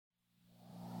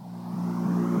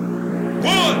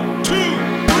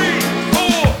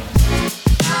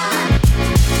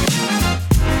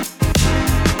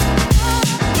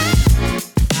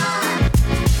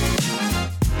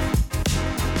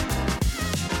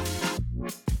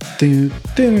No,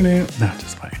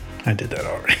 just fine. I did that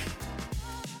already.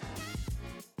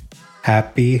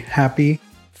 Happy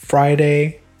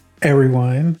Friday,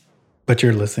 everyone. But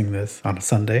you're listening to this on a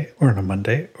Sunday or on a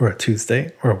Monday or a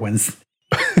Tuesday or a Wednesday.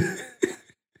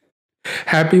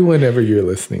 Happy whenever you're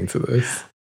listening to this.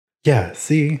 Yeah,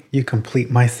 see, you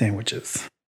complete my sandwiches.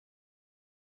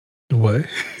 What?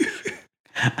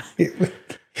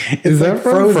 Is that like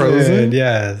from Frozen?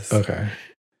 Yes. Okay.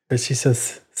 But she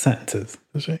says sentences,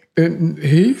 does she?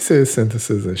 He says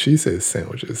sentences and she says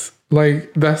sandwiches.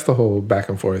 Like, that's the whole back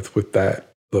and forth with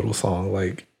that little song.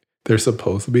 Like, they're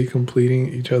supposed to be completing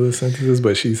each other's sentences,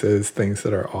 but she says things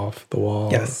that are off the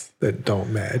wall. Yes. That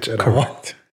don't match at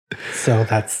Correct. all. So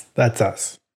that's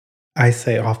us. I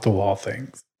say off the wall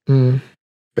things.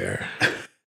 Fair.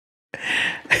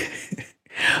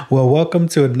 Well, welcome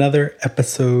to another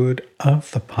episode of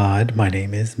the pod. My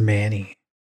name is Manny.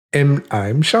 And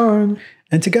I'm Shawn.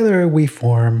 And together we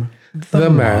form the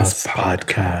Mass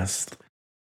Podcast.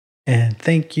 And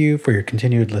thank you for your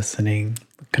continued listening.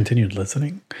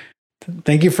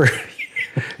 Thank you for...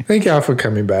 Thank y'all for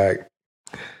coming back.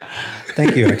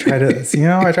 Thank you. I try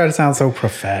to sound so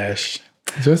profesh.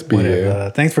 Just be here.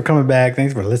 Thanks for coming back.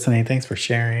 Thanks for listening. Thanks for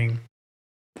sharing.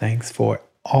 Thanks for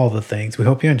all the things. We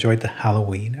hope you enjoyed the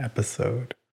Halloween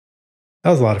episode.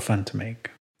 That was a lot of fun to make.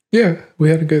 Yeah, we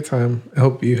had a good time. I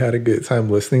hope you had a good time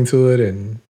listening to it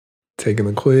and taking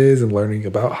the quiz and learning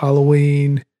about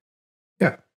Halloween.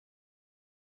 Yeah.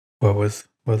 What was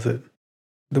it?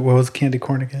 What was candy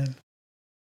corn again?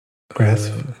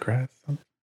 Grass.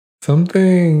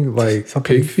 Something like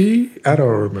pig feed? I don't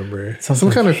remember. Some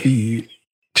kind of feed.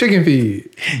 Chicken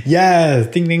feed. Yes.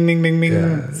 Ding, ding, ding, ding, ding.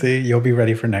 Yeah. See, you'll be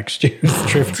ready for next year's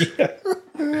trivia.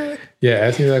 Yeah,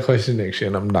 ask me that question next year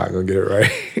and I'm not going to get it right.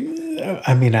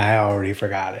 I mean, I already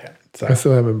forgot it. So. I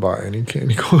still haven't bought any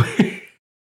candy corn.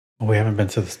 We haven't been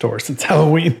to the store since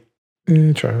Halloween.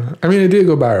 Try. I mean, I did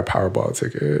go buy a Powerball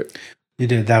ticket. You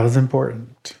did. That was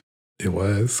important. It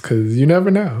was, because you never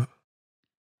know.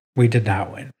 We did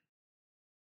not win.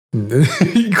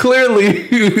 Clearly,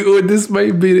 this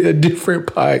might be a different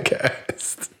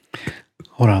podcast.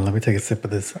 Hold on, let me take a sip of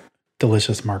this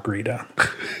delicious margarita.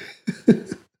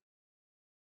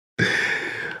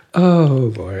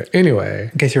 Oh, Lord. Anyway.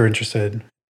 In case you're interested,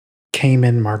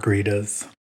 Cayman margaritas.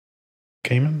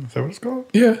 Cayman? Is that what it's called?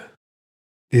 Yeah.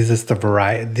 This is the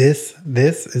variety. This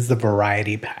is the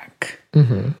variety pack.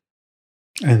 Mm-hmm.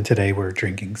 And today we're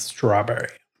drinking strawberry.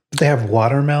 They have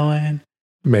watermelon,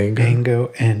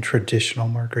 mango, and traditional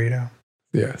margarita.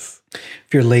 Yes.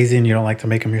 If you're lazy and you don't like to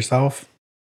make them yourself,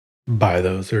 buy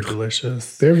those. They're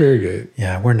delicious. They're very good.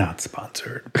 Yeah, we're not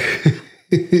sponsored.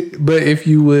 But if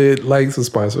you would like to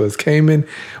sponsor us, Cayman,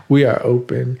 we are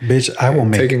open. Bitch, I will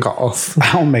make taking calls.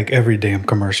 I'll make every damn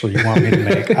commercial you want me to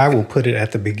make. I will put it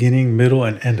at the beginning, middle,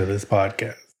 and end of this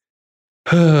podcast.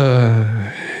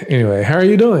 Anyway, how are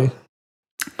you doing?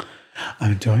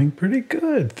 I'm doing pretty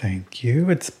good, thank you.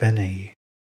 It's been a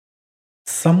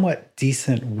somewhat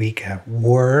decent week at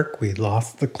work. We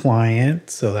lost the client,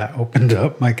 so that opened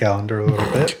up my calendar a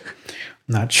little bit.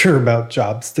 I'm not sure about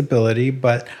job stability,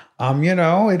 but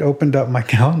it opened up my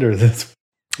calendar this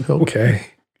week. Okay.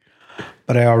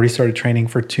 But I already started training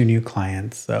for 2 new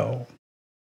clients, so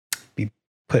be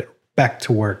put back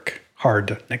to work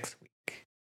hard next week.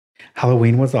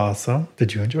 Halloween was awesome.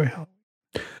 Did you enjoy Halloween?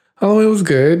 Halloween was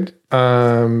good.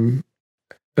 I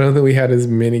don't think we had as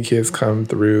many kids come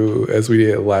through as we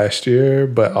did last year,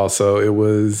 but also it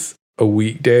was a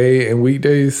weekday, and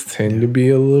weekdays tend to be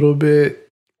a little bit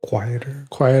quieter.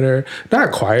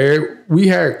 Not quiet. We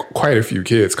had quite a few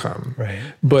kids come. Right.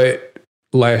 But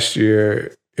last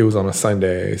year it was on a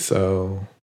Sunday, so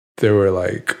there were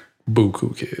like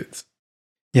buku kids.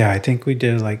 Yeah, I think we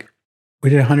did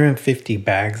 150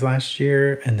 bags last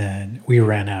year, and then we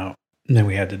ran out, and then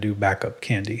we had to do backup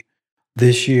candy.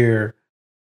 This year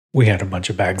we had a bunch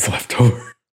of bags left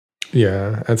over.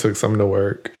 Yeah, I took some to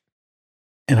work.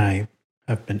 And I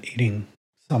have been eating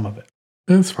some of it.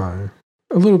 That's fine.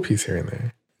 A little piece here and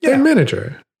there. Yeah. They're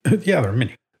miniature. Yeah, they're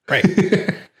mini. Right.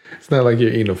 It's not like you're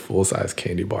eating a full-size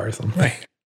candy bar or something. Right.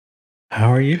 How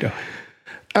are you doing?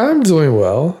 I'm doing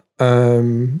well.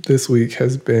 This week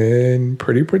has been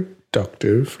pretty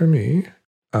productive for me.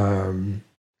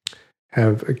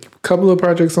 Have a couple of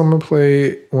projects on my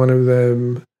plate. One of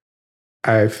them,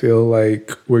 I feel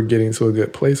like we're getting to a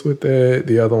good place with it.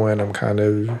 The other one, I'm kind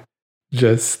of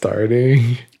just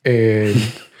starting and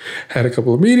had a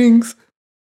couple of meetings.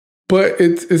 But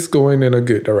it's going in a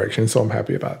good direction, so I'm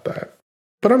happy about that.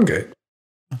 But I'm good.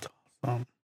 That's awesome.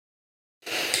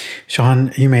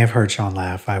 Shawn, you may have heard Shawn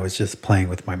laugh. I was just playing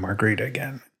with my margarita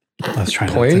again. I was trying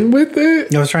playing with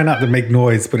it. I was trying not to make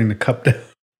noise putting the cup down.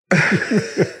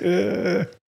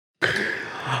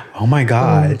 Oh my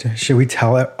God. Should we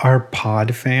tell our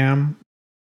pod fam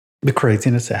the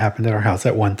craziness that happened at our house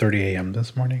at 1:30 a.m.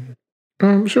 this morning?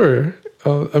 Sure.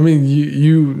 I mean,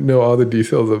 you know all the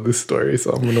details of the story,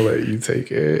 so I'm going to let you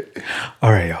take it.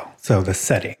 All right, y'all. So the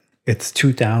setting, it's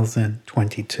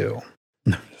 2022.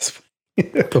 No,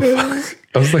 What the fuck?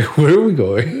 I was like, where are we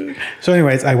going? So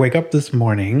anyways, I wake up this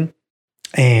morning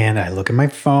and I look at my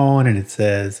phone and it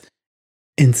says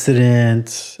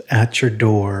incident at your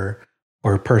door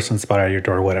or a person spotted at your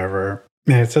door, whatever.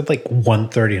 And it said like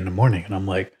 1:30 in the morning. And I'm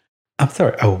like, I'm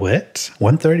sorry, a what?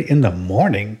 1:30 in the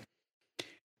morning?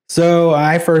 So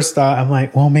I first thought, I'm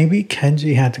like, well, maybe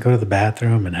Kenji had to go to the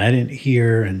bathroom and I didn't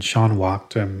hear and Shawn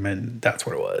walked him and that's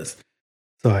what it was.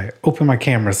 So I opened my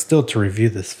camera still to review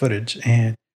this footage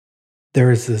and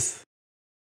there is this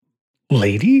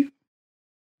lady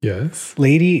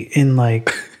in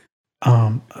like,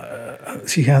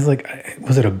 she has like,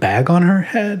 was it a bag on her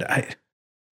head?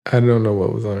 I don't know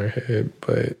what was on her head,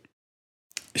 but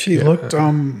she looked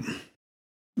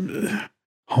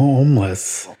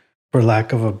homeless, for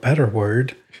lack of a better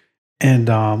word. And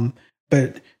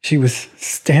but she was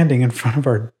standing in front of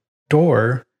our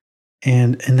door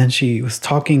and then she was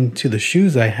talking to the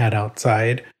shoes I had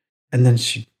outside. And then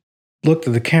she looked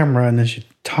at the camera and then she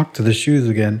talked to the shoes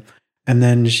again. And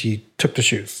then she took the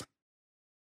shoes.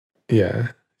 Yeah,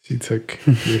 she took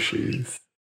your shoes.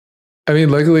 I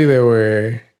mean, luckily they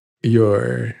were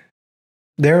your.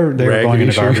 They were going in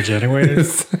the garbage shoes.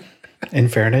 anyways. In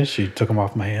fairness, she took them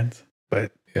off my hands.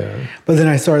 But yeah. But then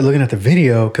I started looking at the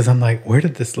video because I'm like, where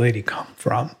did this lady come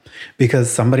from?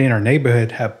 Because somebody in our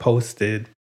neighborhood had posted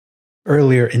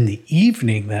earlier in the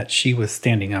evening that she was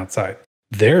standing outside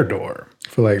their door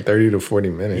for like 30 to 40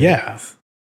 minutes. Yeah.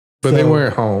 But they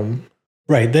weren't home.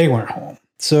 Right. They weren't home.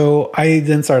 So I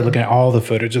then started looking at all the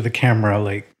footage of the camera,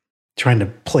 like trying to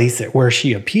place it where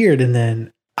she appeared. And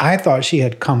then I thought she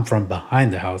had come from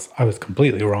behind the house. I was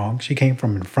completely wrong. She came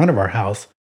from in front of our house,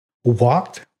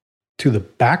 walked to the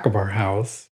back of our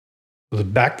house, was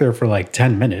back there for like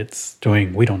 10 minutes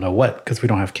doing we don't know what because we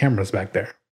don't have cameras back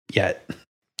there yet.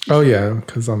 Oh, yeah,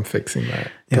 because I'm fixing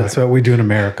that. Yeah, that's what we do in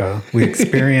America. We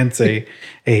experience a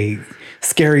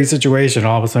scary situation.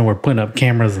 All of a sudden, we're putting up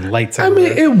cameras and lights. I mean,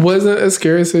 it wasn't a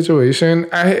scary situation.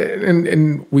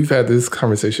 And we've had this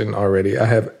conversation already. I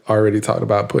have already talked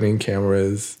about putting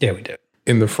cameras. Yeah, we did.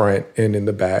 In the front and in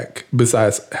the back,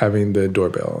 besides having the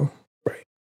doorbell. Right.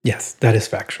 Yes, that is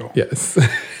factual. Yes.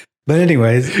 But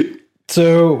anyways,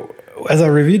 so as I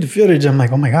reviewed the footage, I'm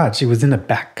like, oh my God, she was in the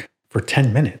back for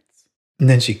 10 minutes. And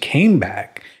then she came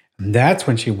back, and that's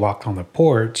when she walked on the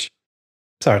porch,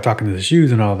 started talking to the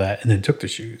shoes and all that, and then took the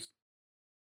shoes.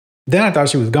 Then I thought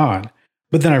she was gone,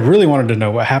 but then I really wanted to know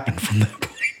what happened from that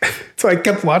point. So I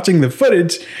kept watching the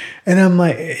footage, and I'm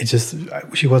like,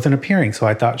 she wasn't appearing. So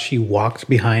I thought she walked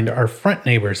behind our front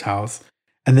neighbor's house,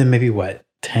 and then maybe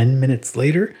 10 minutes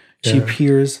later, she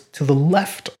appears to the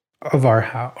left of our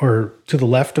house, or to the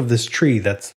left of this tree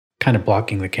that's kind of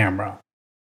blocking the camera.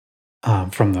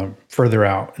 From the further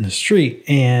out in the street,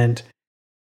 and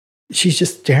she's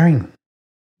just staring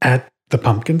at the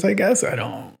pumpkins, I guess. I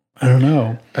don't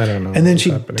know. And then she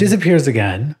disappears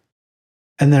again.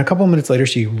 And then a couple of minutes later,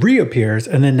 she reappears.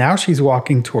 And then now she's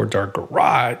walking towards our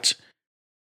garage.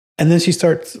 And then she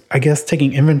starts, I guess,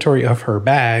 taking inventory of her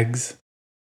bags.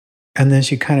 And then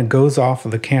she kind of goes off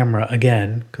of the camera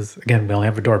again, because again, we only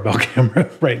have a doorbell camera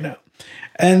right now.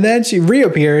 And then she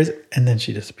reappears, and then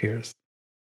she disappears.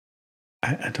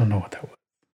 I don't know what that was.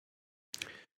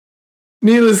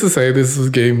 Needless to say, this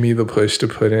gave me the push to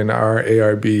put in our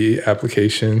ARB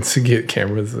application to get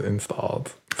cameras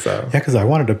installed. So yeah, because I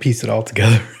wanted to piece it all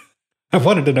together. I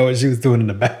wanted to know what she was doing in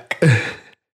the back.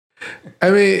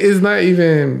 I mean, it's not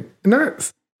even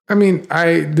I mean,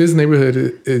 this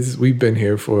neighborhood we've been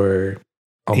here for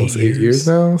almost 8 years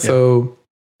now. Yeah. So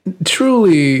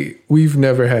truly, we've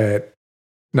never had,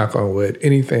 knock on wood,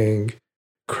 anything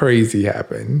crazy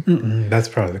happen. That's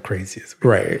probably the craziest.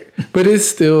 Right. But it's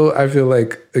still, I feel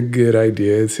like, a good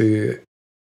idea to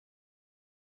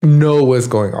know what's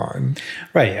going on.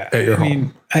 Right. Yeah. At your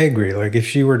home. I agree. Like if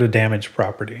she were to damage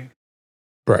property,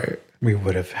 right, we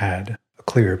would have had a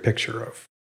clearer picture of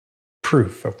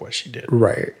proof of what she did.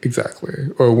 Right.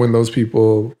 Exactly. Or when those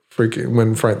people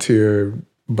when Frontier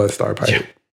bust our pipe.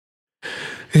 Yeah.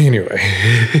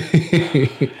 Anyway.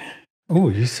 Oh,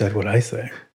 you said what I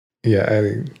say. Yeah,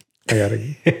 I gotta.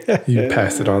 You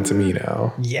passed it on to me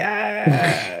now.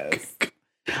 Yes.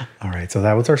 All right, so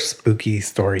that was our spooky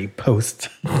story post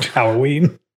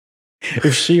Halloween.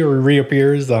 If she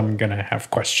reappears, I'm going to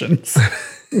have questions.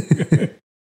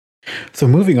 So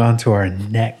moving on to our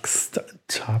next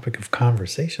topic of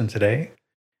conversation today,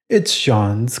 it's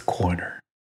Sean's Corner.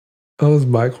 Oh, is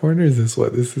my corner? Is this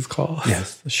what this is called?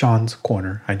 Yes, Sean's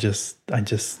Corner. I just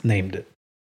named it.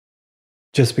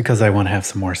 Just because I want to have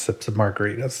some more sips of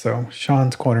margaritas. So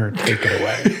Sean's Corner, take it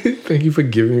away. Thank you for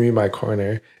giving me my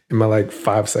corner in my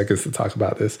 5 seconds to talk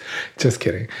about this. Just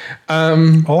kidding.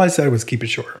 All I said was keep it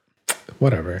short.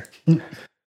 Whatever.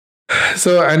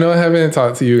 So I know I haven't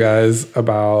talked to you guys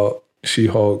about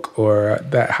She-Hulk or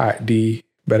that Hot D,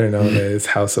 better known as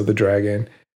House of the Dragon,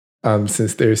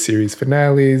 since their series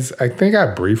finales. I think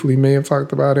I briefly may have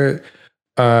talked about it.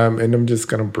 And I'm just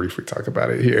going to briefly talk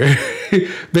about it here.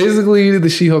 Basically, the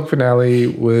She-Hulk finale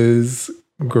was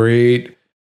great.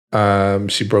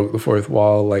 She broke the fourth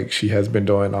wall like she has been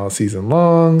doing all season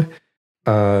long.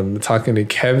 Talking to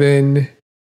Kevin,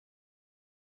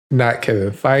 not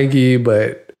Kevin Feige,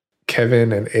 but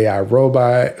Kevin, an AI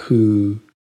robot who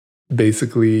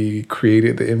basically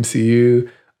created the MCU.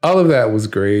 All of that was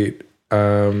great.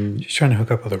 She's trying to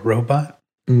hook up with a robot?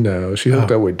 No, she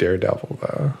hooked up with Daredevil,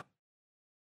 though.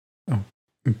 Oh,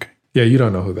 okay. Yeah, you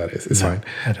don't know who that is. It's fine.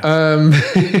 I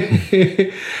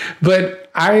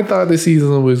But I thought the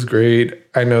season was great.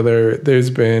 I know there's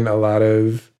been a lot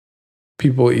of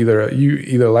people you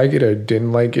either like it or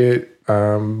didn't like it.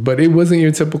 But it wasn't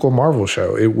your typical Marvel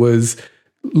show. It was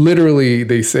literally,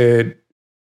 they said,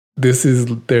 this is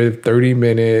their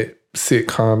 30-minute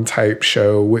sitcom type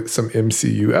show with some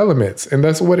MCU elements. And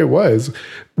that's what it was.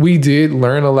 We did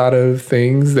learn a lot of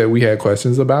things that we had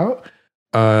questions about.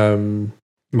 And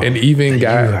even you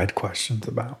had questions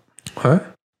about. Huh?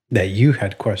 That you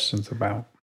had questions about.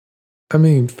 I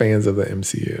mean, fans of the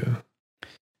MCU.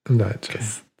 I'm not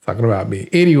just talking about me.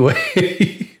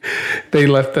 Anyway, they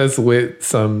left us with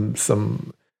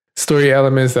some story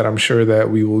elements that I'm sure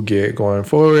that we will get going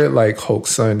forward, like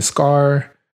Hulk's son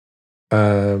Scar.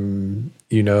 Will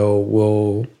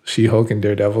She-Hulk and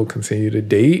Daredevil continue to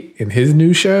date in his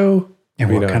new show?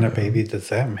 And what kind of baby does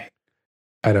that make?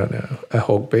 I don't know. A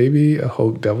Hulk baby? A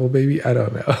Hulk devil baby? I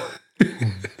don't know.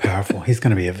 Powerful. He's going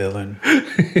to be a villain.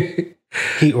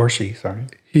 He or she, sorry.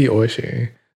 He or she.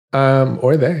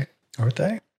 Or they. Or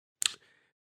they.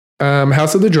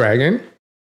 House of the Dragon.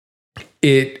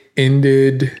 It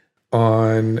ended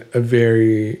on a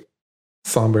very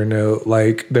somber note.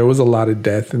 There was a lot of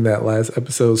death in that last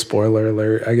episode. Spoiler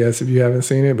alert, I guess, if you haven't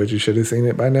seen it, but you should have seen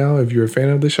it by now if you're a fan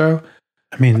of the show.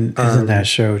 I mean, doesn't that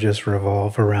show just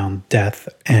revolve around death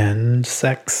and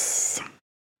sex?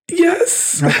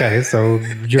 Yes. Okay, so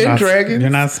you're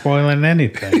not spoiling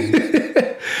anything.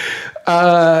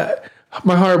 My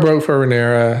heart broke for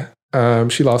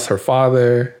Rhaenyra. She lost her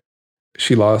father.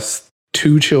 She lost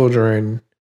 2 children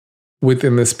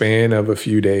within the span of a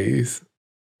few days,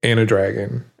 and a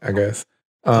dragon, I guess.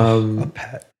 A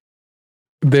pet.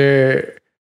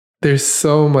 There's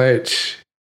so much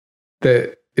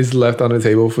that is left on the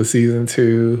table for season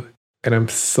 2, and I'm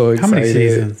so excited. How many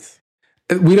seasons?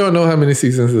 We don't know how many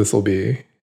seasons this will be,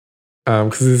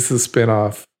 because this is a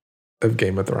spinoff of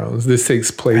Game of Thrones. This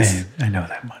takes place. I know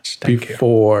that much.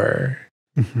 Before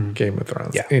Game of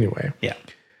Thrones. Yeah. Anyway. Yeah.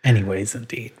 Anyways,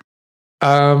 indeed.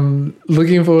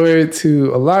 Looking forward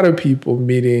to a lot of people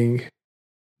meeting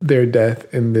their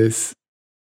death in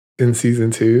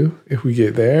season 2, if we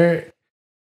get there.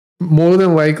 More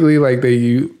than likely, like they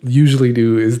usually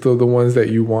do, is the ones that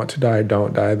you want to die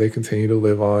don't die. They continue to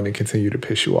live on and continue to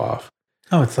piss you off.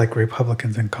 Oh, it's like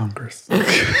Republicans in Congress.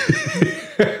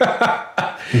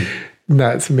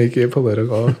 Not to make it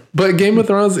political, but Game of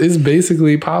Thrones is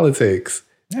basically politics.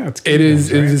 Yeah, it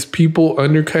is people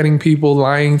undercutting people,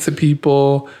 lying to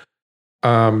people,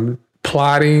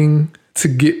 plotting to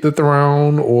get the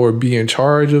throne or be in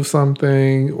charge of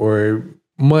something or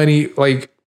money.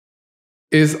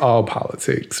 It's all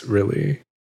politics, really.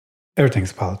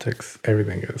 Everything's politics.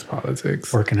 Everything is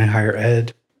politics. Working in higher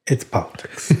ed, it's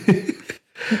politics.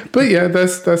 But yeah,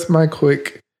 that's my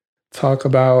quick talk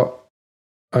about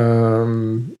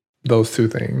those 2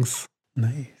 things.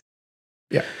 Nice.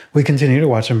 Yeah. We continue to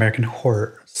watch American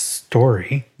Horror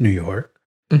Story, New York.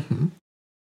 Mm-hmm.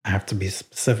 I have to be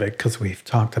specific because we've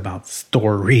talked about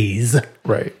stories.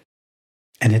 Right.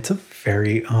 And it's a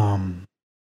very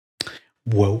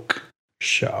woke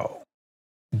show.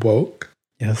 Woke?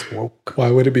 Yes, woke. Why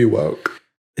would it be woke?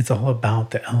 It's all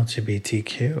about the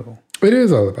LGBTQ. It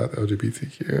is all about the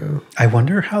LGBTQ. I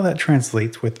wonder how that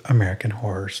translates with American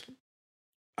Horror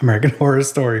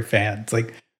Story fans.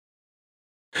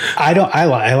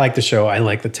 I like the show. I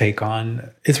like the take on.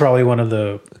 It's probably one of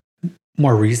the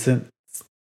more recent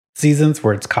seasons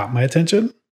where it's caught my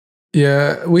attention.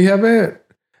 Yeah, we haven't.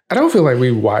 I don't feel like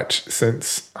we watched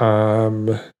since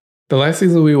the last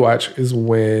season we watched is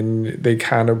when they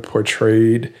kind of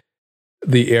portrayed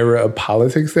the era of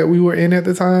politics that we were in at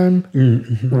the time,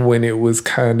 when it was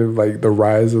kind of like the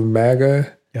rise of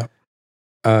MAGA. Yeah.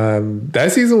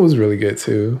 That season was really good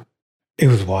too. It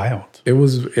was wild. It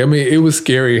was, I mean, it was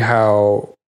scary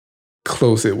how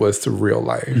close it was to real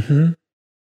life.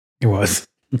 It was.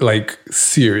 Like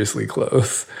seriously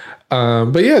close.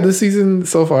 But yeah, this season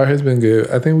so far has been good.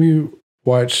 I think we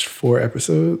watched 4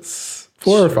 episodes,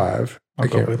 4 or 5. I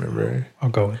can't remember. I'll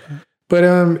go with that. But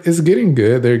it's getting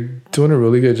good. They're doing a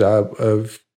really good job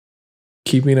of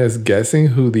keeping us guessing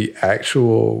who the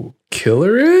actual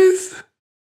killer is.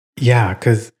 Yeah,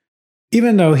 because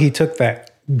even though he took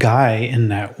that guy in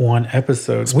that one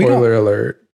episode, spoiler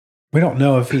alert, we don't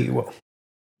know if he. Well,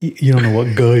 you don't know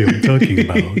what guy I'm talking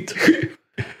about.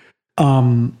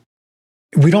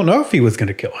 We don't know if he was going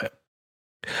to kill him.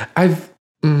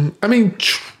 I mean,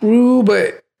 true,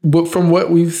 but from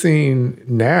what we've seen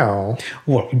now,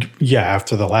 well, yeah,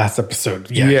 after the last episode,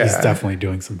 he's definitely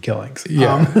doing some killings.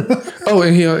 Yeah. Oh,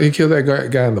 and he killed that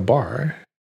guy in the bar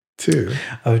too.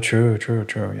 Oh, true.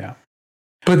 Yeah.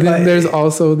 But then there's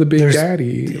also the big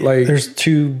daddy. Like, there's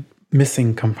 2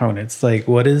 missing components. Like,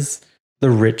 what is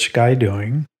the rich guy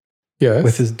doing? Yes.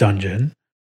 With his dungeon?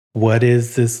 What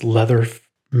is this leather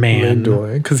man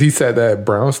doing? Because he set that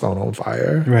brownstone on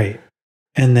fire. Right.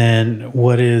 And then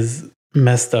what is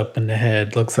messed up in the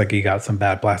head? Looks like he got some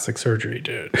bad plastic surgery,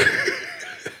 dude.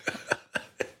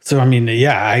 So, I mean,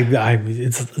 yeah,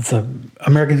 it's a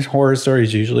American Horror Story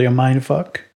is usually a mind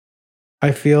fuck.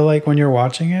 I feel like when you're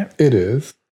watching it. It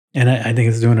is. And I think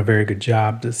it's doing a very good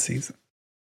job this season.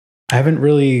 I haven't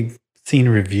really seen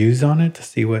reviews on it to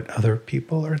see what other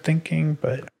people are thinking,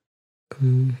 but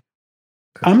I'm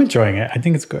enjoying it. I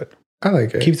think it's good. I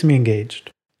like it. Keeps me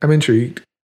engaged. I'm intrigued.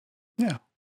 Yeah.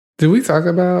 Did we talk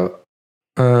about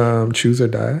Choose or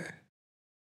Die?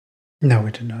 No,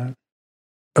 we did not.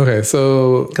 Okay,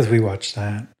 so because we watched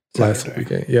that last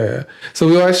weekend. Yeah. So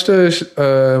we watched a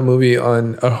horror movie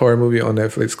on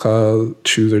Netflix called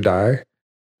Choose or Die.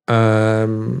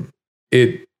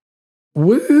 It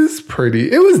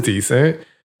was decent.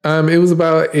 It was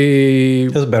about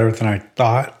It was better than I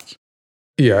thought.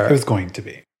 Yeah. It was going to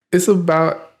be. It's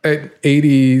about an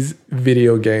 80s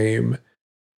video game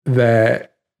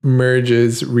that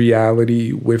merges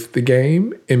reality with the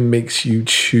game and makes you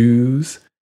choose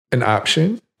an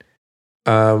option.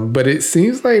 But it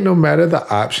seems like no matter the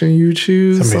option you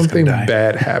choose, something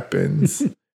bad happens.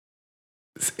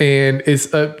 And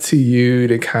it's up to you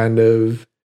to kind of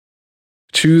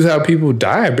choose how people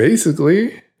die,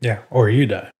 basically. Yeah, or you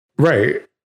die. Right.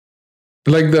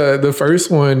 Like the first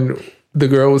one, the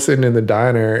girl was sitting in the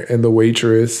diner and the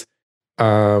waitress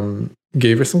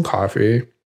gave her some coffee.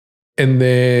 And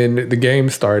then the game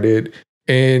started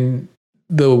and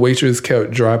the waitress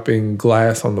kept dropping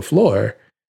glass on the floor.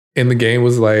 And the game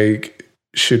was like,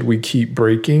 should we keep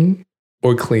breaking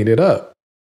or clean it up?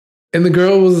 And the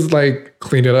girl was like,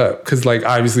 clean it up. Because like,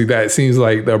 obviously that seems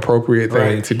like the appropriate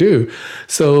thing to do.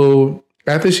 So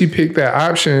after she picked that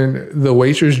option, the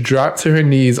waitress dropped to her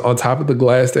knees on top of the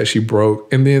glass that she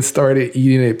broke and then started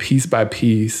eating it piece by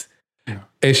piece. Yeah.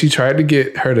 And she tried to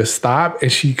get her to stop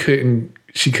and she couldn't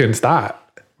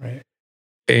stop. Right.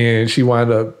 And she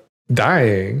wound up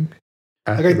dying.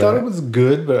 Like I thought it was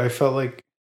good, but I felt like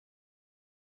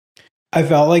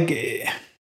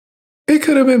it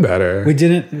could have been better. We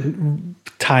didn't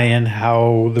tie in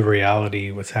how the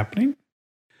reality was happening.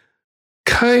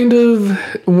 Kind of.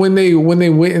 When they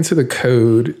went into the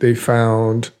code, they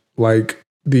found like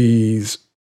these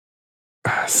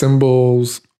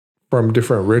symbols from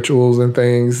different rituals and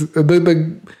things.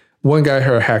 The one guy,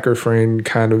 her hacker friend,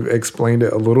 kind of explained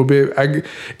it a little bit.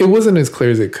 It wasn't as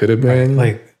clear as it could have been.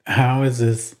 Right. Like, how is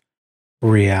this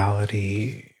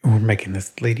reality? We're making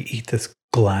this lady eat this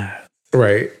glass.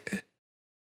 Right.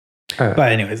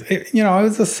 But anyways, it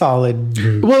was a solid.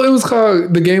 Well,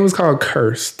 the game was called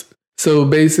Cursed. So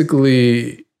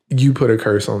basically you put a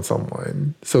curse on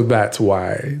someone. So that's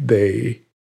why they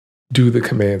do the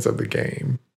commands of the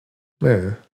game.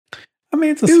 Yeah. I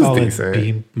mean, it's a solid decent.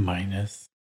 B minus.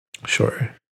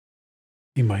 Sure.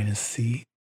 B minus C.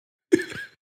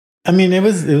 I mean, it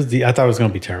was I thought it was going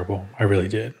to be terrible. I really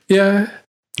did. Yeah.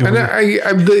 And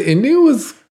the ending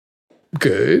was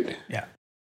good. Yeah.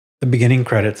 The beginning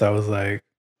credits, I was like,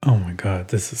 oh my God,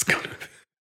 this is going to be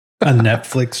a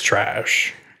Netflix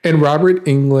trash. And Robert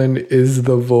Englund is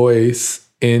the voice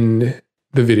in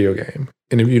the video game.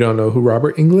 And if you don't know who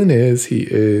Robert Englund is, he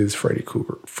is Freddy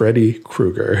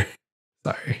Krueger.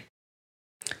 Sorry.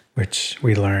 Which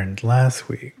we learned last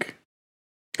week.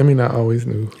 I mean, I always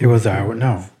knew. It was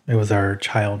our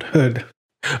childhood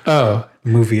Oh,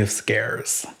 movie of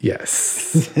scares.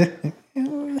 yes.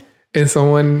 And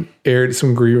someone aired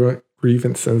some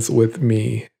grievances with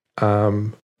me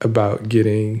about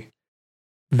getting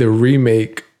the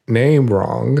remake name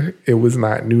wrong. It was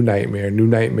not New Nightmare. New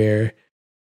Nightmare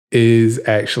is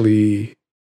actually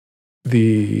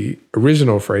the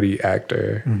original Freddy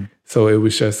actor. Mm. So it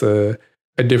was just a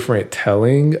different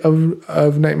telling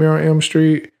of Nightmare on Elm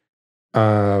Street.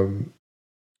 The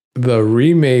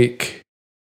remake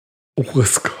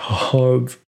was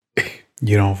called...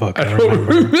 You don't fucking I don't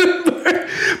remember.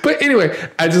 But anyway,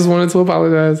 I just wanted to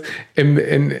apologize and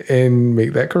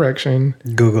make that correction.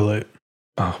 Google it.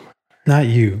 Oh. Not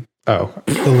you. Oh.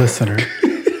 The listener.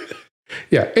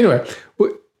 Yeah. Anyway,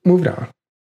 moving on.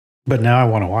 But now I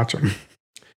want to watch them.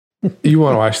 You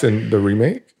want to watch the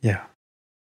remake? Yeah.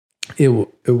 It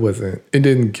wasn't. It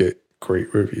didn't get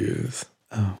great reviews.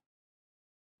 Oh.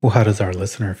 Well, how does our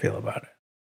listener feel about it?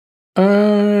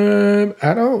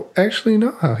 I don't actually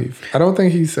know how I don't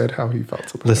think he said how he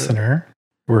felt about listener,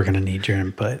 we're going to need your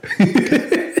input.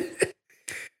 Okay.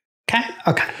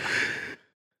 Okay.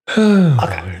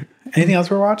 Anything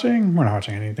else we're watching? We're not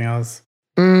watching anything else.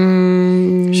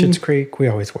 Schitt's Creek, we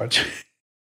always watch.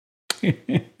 Yeah,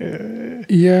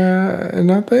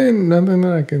 nothing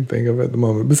that I can think of at the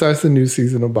moment besides the new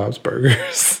season of Bob's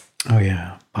Burgers. Oh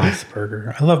yeah, Bob's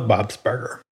Burger. I love Bob's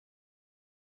Burger.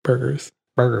 Burgers.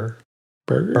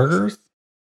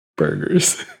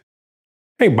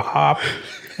 Hey Bob.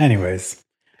 Anyways,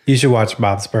 you should watch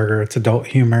Bob's Burger. It's adult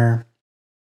humor.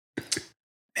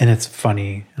 And it's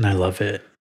funny, and I love it.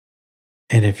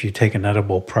 And if you take an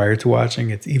edible prior to watching,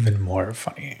 it's even more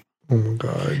funny. Oh my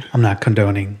God. I'm not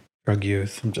condoning drug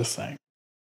use. I'm just saying.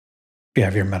 If you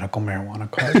have your medical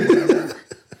marijuana card or whatever.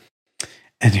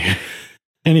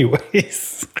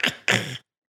 Anyways.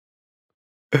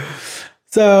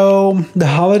 So the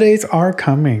holidays are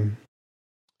coming.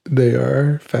 They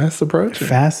are fast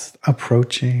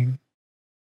approaching.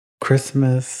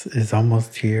 Christmas is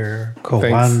almost here.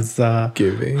 Kwanzaa,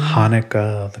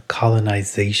 Hanukkah, the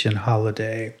colonization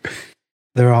holiday.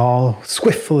 They're all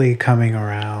swiftly coming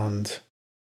around.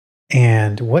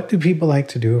 And what do people like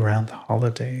to do around the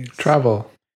holidays?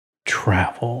 Travel.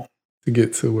 To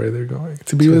get to where they're going.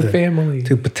 To be with family.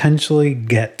 To potentially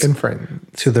get and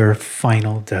friends to their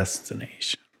final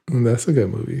destination. That's a good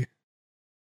movie.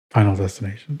 Final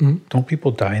Destination? Mm-hmm. Don't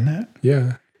people die in that?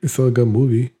 Yeah. It's still a good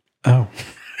movie. Oh.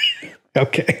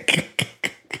 Okay.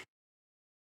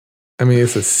 I mean,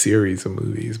 it's a series of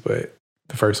movies, but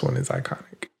the first one is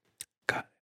iconic. Got it.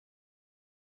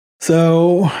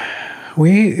 So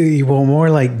more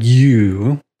like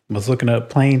you was looking up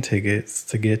plane tickets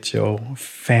to get your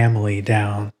family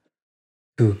down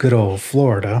to good old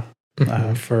Florida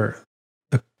for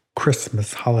the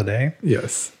Christmas holiday.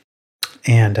 Yes.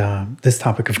 And this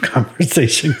topic of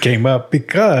conversation came up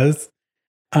because,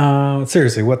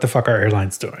 seriously, what the fuck are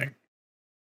airlines doing?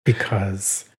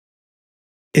 Because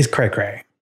it's cray-cray.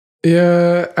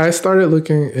 Yeah, I started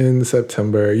looking in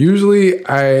September. Usually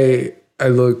I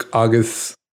look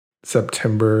August,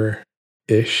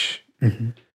 September-ish. Mm-hmm.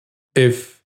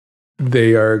 If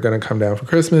they are going to come down for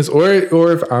Christmas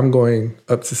or if I'm going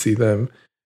up to see them.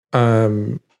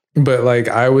 But like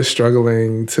I was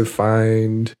struggling to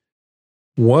find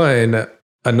one, a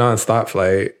nonstop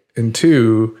flight, and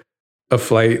two, a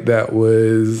flight that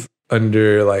was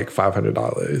under like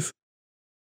 $500.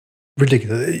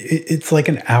 Ridiculous. It's like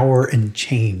an hour and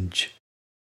change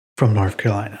from North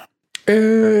Carolina.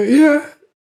 Yeah.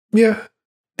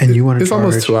 And you want to it's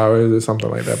almost 2 hours or something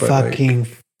like that. But fucking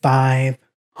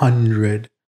 $500.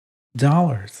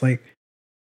 Like,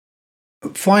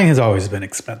 flying has always been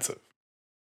expensive.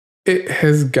 It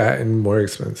has gotten more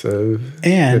expensive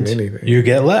and than anything. You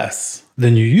get less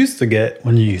than you used to get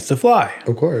when you used to fly.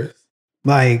 Of course.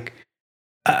 Like,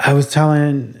 I was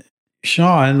telling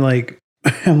Shawn, like,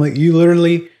 I'm like, you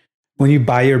literally, when you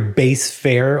buy your base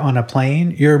fare on a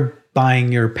plane, you're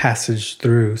buying your passage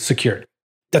through security.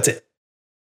 That's it.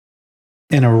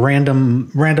 In a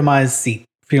randomized seat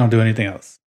if you don't do anything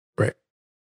else. Right.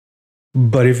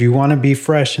 But if you want to be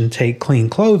fresh and take clean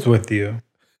clothes with you,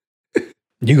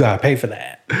 you got to pay for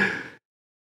that.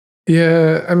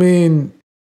 Yeah. I mean,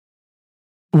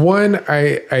 one,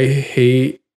 I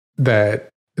hate that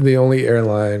the only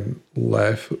airline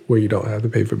left where you don't have to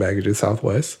pay for baggage is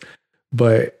Southwest.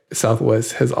 But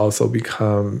Southwest has also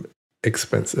become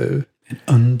expensive. And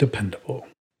undependable.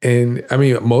 And I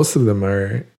mean, most of them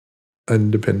are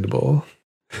undependable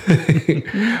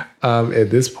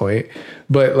at this point.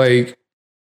 But like,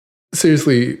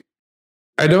 seriously,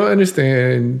 I don't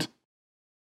understand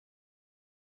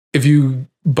if you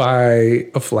buy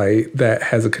a flight that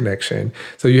has a connection.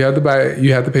 So you have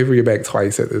to pay for your bag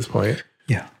twice at this point.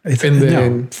 Yeah.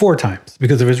 No, 4 times.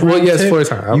 Because if it's round yes, trip, 4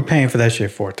 times. You paying for that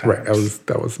shit 4 times. Right.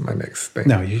 That was my next thing.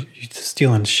 No, you just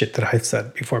stealing shit that I've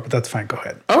said before, but that's fine. Go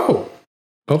ahead. Oh.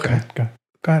 Okay. Go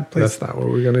ahead, please. That's not what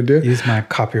we're gonna do. Use my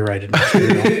copyrighted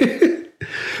material.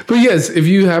 But yes, if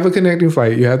you have a connecting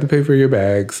flight, you have to pay for your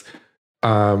bags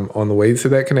on the way to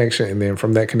that connection, and then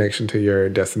from that connection to your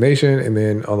destination, and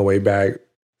then on the way back,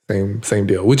 same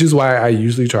deal. Which is why I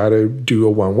usually try to do a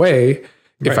one-way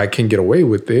if I can get away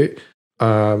with it.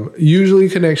 Usually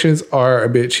connections are a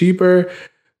bit cheaper,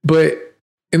 but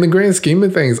in the grand scheme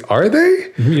of things, are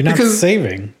they? You're not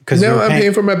saving. Now I'm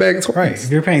paying for my bag twice. Right.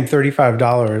 If you're paying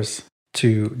 $35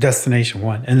 to destination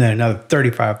 1 and then another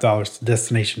 $35 to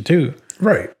destination 2.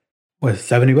 Right. Was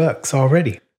 $70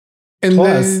 already. And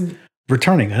plus then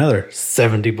returning another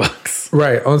 $70.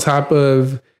 Right. On top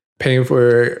of paying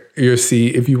for your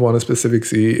seat if you want a specific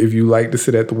seat, if you like to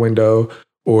sit at the window,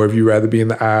 or if you rather be in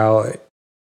the aisle.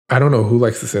 I don't know who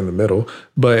likes to sit in the middle,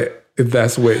 but if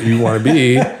that's what you want to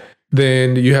be,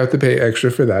 then you have to pay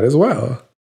extra for that as well.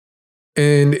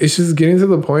 And it's just getting to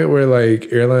the point where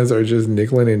like airlines are just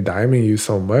nickeling and diming you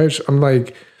so much. I'm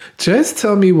like, just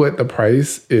tell me what the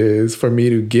price is for me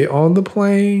to get on the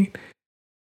plane,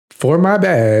 for my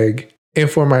bag, and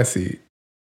for my seat.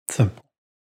 Simple.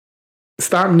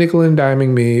 Stop nickel and diming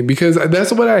me, because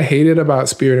that's what I hated about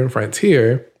Spirit and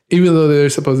Frontier. Even though they're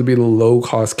supposed to be the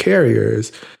low-cost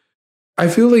carriers, I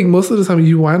feel like most of the time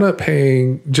you wind up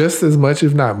paying just as much,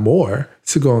 if not more,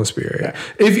 to go on Spirit. Yeah.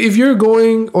 If you're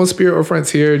going on Spirit or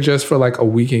Frontier just for like a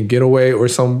weekend getaway or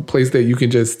some place that you can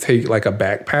just take like a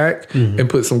backpack and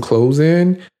put some clothes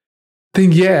in,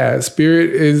 then yeah,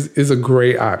 Spirit is a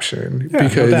great option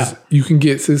because you can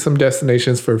get to some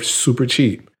destinations for super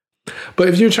cheap. But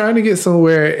if you're trying to get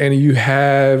somewhere and you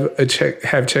have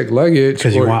checked luggage,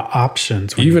 because you want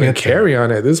options, even a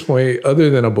carry-on at this point,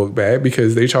 other than a book bag,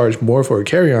 because they charge more for a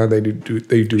carry-on, they do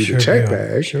the check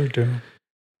bag. Sure do.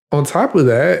 On top of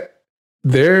that,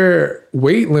 their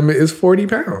weight limit is 40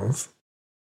 pounds.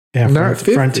 Yeah, not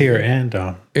 50. Frontier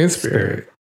and Spirit.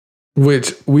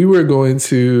 Which we were going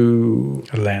to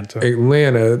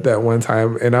Atlanta that one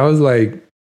time, and I was like,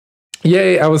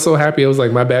 yay, I was so happy. I was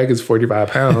like, my bag is 45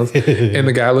 pounds. And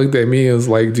the guy looked at me and was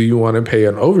like, do you want to pay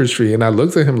an overstreet? And I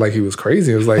looked at him like he was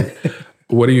crazy. I was like,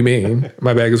 what do you mean?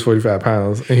 My bag is 45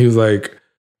 pounds. And he was like,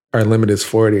 our limit is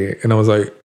 40. And I was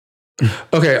like,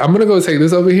 okay, I'm going to go take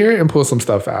this over here and pull some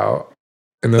stuff out.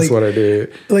 And that's what I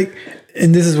did.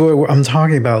 And this is what I'm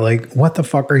talking about. Like, what the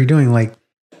fuck are you doing? Like,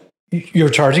 you're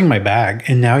charging my bag,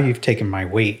 and now you've taken my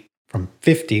weight from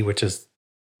 50, which is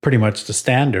pretty much the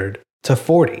standard, to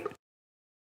 40.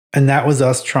 And that was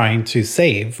us trying to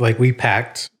save. Like, we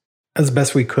packed as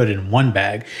best we could in one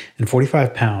bag, and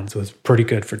 45 pounds was pretty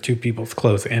good for 2 people's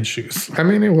clothes and shoes. I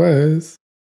mean, it was.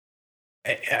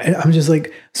 I'm just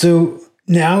like, so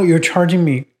now you're charging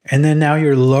me, and then now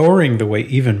you're lowering the weight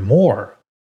even more.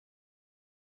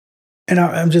 And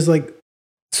I'm just like,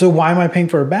 so why am I paying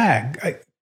for a bag?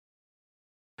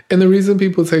 And the reason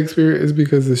people take Spirit is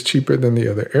because it's cheaper than the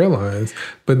other airlines.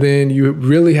 But then you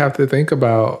really have to think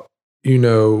about,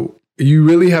 you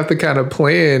really have to kind of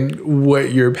plan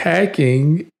what you're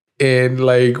packing and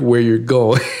like where you're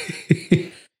going.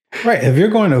 Right. If you're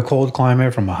going to a cold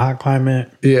climate from a hot climate.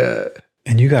 Yeah.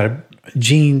 And you got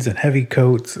jeans and heavy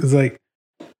coats. It's like,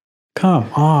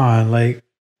 come on. Like,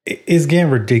 it's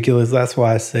getting ridiculous. That's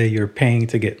why I say you're paying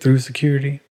to get through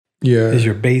security. Yeah. Is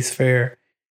your base fare.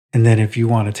 And then if you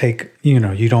want to take, you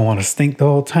don't want to stink the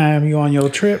whole time you're on your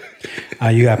trip,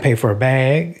 you got to pay for a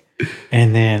bag.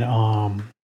 And then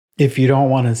if you don't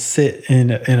want to sit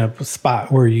in a spot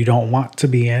where you don't want to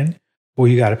be in, well,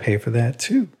 you got to pay for that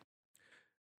too.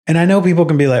 And I know people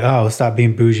can be like, oh, stop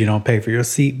being bougie, don't pay for your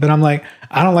seat. But I'm like,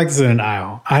 I don't like to sit in an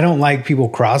aisle. I don't like people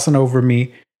crossing over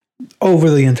me over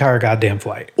the entire goddamn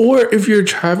flight. Or if you're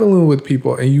traveling with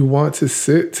people and you want to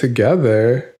sit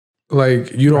together,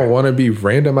 like, you don't want to be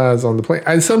randomized on the plane.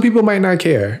 And some people might not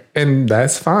care, and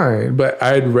that's fine. But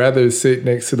I'd rather sit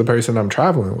next to the person I'm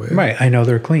traveling with. Right. I know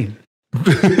they're clean.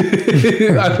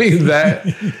 I mean,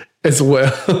 that as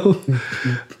well.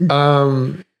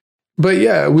 But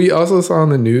yeah, we also saw on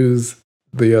the news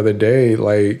the other day,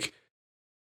 like,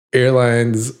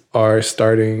 airlines are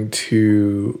starting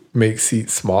to make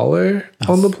seats smaller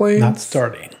on the planes. Not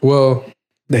starting. Well,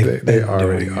 they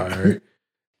already are.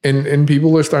 And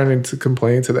people are starting to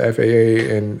complain to the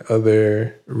FAA and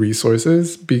other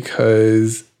resources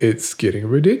because it's getting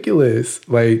ridiculous.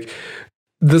 Like,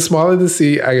 the smaller the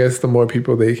seat, I guess, the more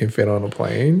people they can fit on a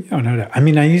plane. I don't know that. I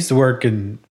mean, I used to work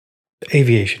in the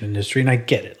aviation industry, and I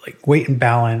get it. Like weight and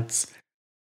balance,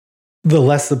 the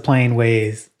less the plane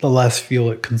weighs, the less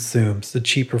fuel it consumes, the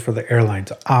cheaper for the airline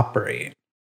to operate.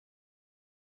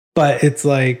 But it's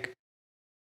like,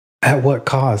 at what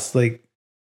cost? Like,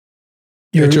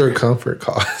 at your comfort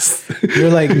cost. You're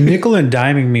like nickel and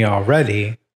diming me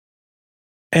already.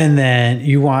 And then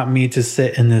you want me to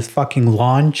sit in this fucking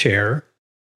lawn chair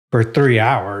for 3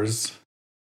 hours.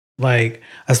 Like,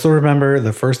 I still remember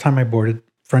the first time I boarded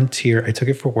Frontier, I took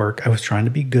it for work. I was trying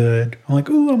to be good. I'm like,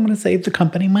 ooh, I'm going to save the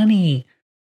company money.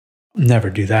 Never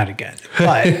do that again.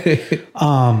 But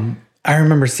I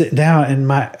remember sitting down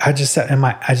and I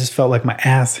just felt like my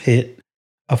ass hit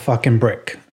a fucking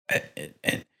brick.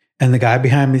 And the guy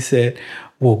behind me said,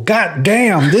 well,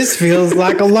 goddamn, this feels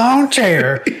like a lawn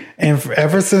chair. And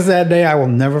ever since that day, I will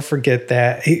never forget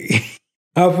that.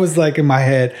 I was like in my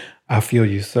head, I feel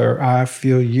you, sir. I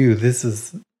feel you.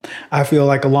 I feel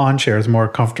like a lawn chair is more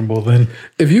comfortable than.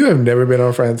 If you have never been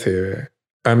on Frontier,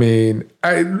 I mean,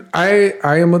 I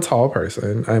am a tall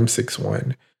person. I'm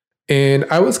 6'1". And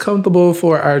I was comfortable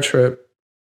for our trip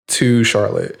to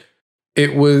Charlotte.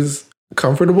 It was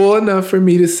comfortable enough for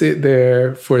me to sit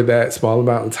there for that small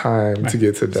amount of time to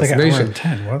get to the destination. Like an hour and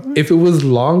 10, wasn't it? If it was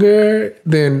longer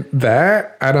than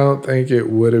that, I don't think it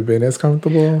would have been as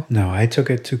comfortable. No, I took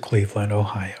it to Cleveland,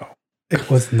 Ohio. It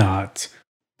was not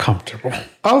comfortable.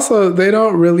 Also, they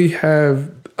don't really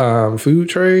have food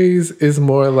trays. It's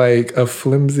more like a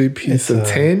flimsy piece of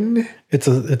tin. It's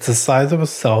the size of a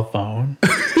cell phone.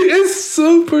 It's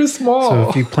super small. So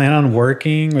if you plan on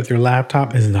working with your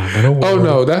laptop, it's not going to work. Oh,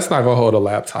 no, that's not going to hold a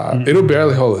laptop. Mm-mm. It'll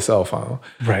barely hold a cell phone.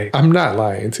 Right. I'm not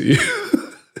lying to you.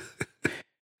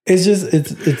 It's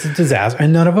a disaster.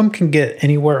 And none of them can get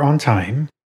anywhere on time.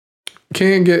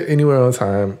 Can't get anywhere on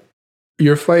time.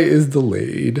 Your flight is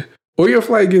delayed. Or your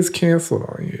flight gets canceled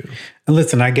on you. And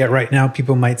listen, I get right now,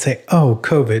 people might say, oh,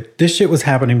 COVID. This shit was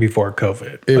happening before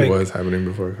COVID. It was happening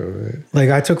before COVID. Like,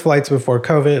 I took flights before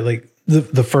COVID. Like,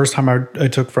 the first time I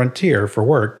took Frontier for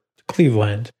work to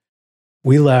Cleveland,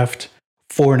 we left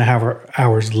 4.5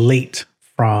 hours late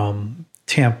from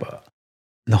Tampa.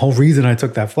 And the whole reason I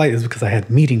took that flight is because I had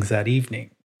meetings that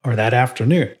evening or that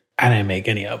afternoon. I didn't make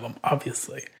any of them,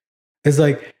 obviously. It's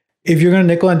like, if you're going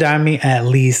to nickel and dime me, at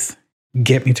least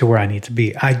get me to where I need to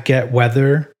be. I get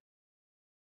weather,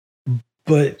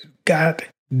 but god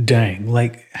dang,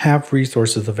 like, have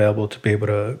resources available to be able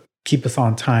to keep us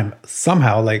on time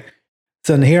somehow. Like,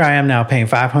 so here I am now paying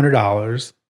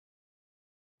 $500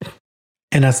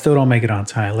 and I still don't make it on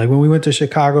time. Like, when we went to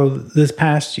Chicago this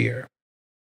past year,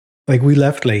 like, we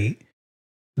left late.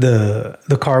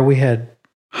 The car we had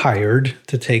hired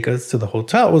to take us to the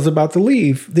hotel was about to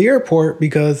leave the airport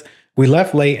because we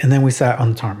left late and then we sat on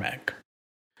the tarmac.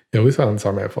 Yeah, we sat on the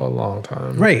tarmac for a long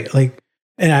time. Right. Like,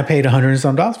 and I paid $100 and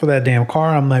some for that damn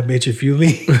car. I'm like, bitch, if you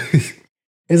leave.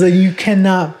 It's like, you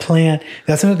cannot plan.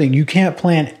 That's another thing. You can't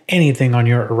plan anything on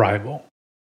your arrival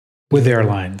with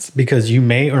airlines because you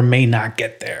may or may not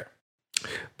get there.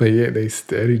 But yet they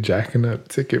steady jacking up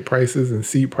ticket prices and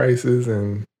seat prices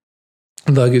and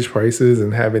luggage prices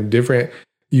and having different,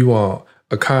 you want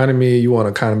economy, you want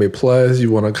economy plus,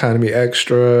 you want economy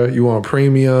extra, you want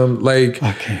premium. Like,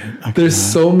 I can't. There's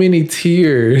so many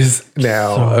tiers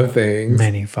now of things.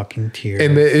 Many fucking tiers.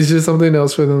 And it's just something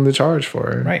else for them to charge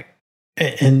for. Right.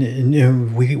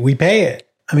 And we pay it.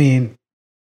 I mean,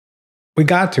 we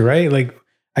got to, right? Like,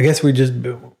 I guess we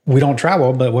don't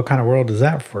travel, but what kind of world is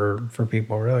that for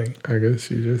people, really? I guess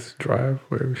you just drive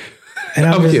wherever. And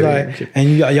I'm just like,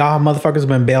 and y'all motherfuckers have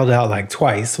been bailed out like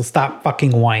twice, so stop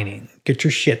fucking whining. Get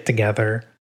your shit together.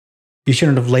 You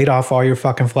shouldn't have laid off all your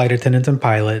fucking flight attendants and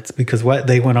pilots because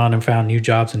they went on and found new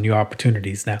jobs and new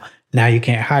opportunities. Now you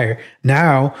can't hire.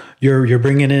 Now you're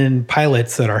bringing in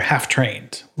pilots that are half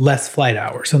trained, less flight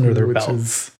hours under their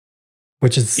belts,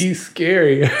 which is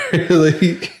scary.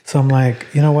 Really. So I'm like,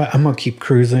 you know what? I'm gonna keep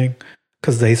cruising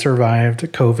because they survived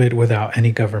COVID without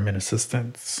any government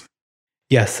assistance.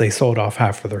 Yes, they sold off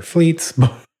half of their fleets.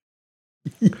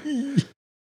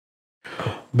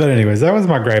 But anyways, that was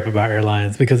my gripe about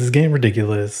airlines because it's getting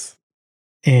ridiculous.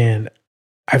 And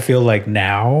I feel like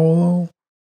now,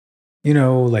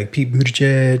 like Pete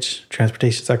Buttigieg,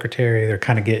 transportation secretary, they're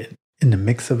kind of getting in the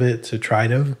mix of it to try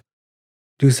to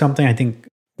do something. I think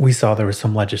we saw there was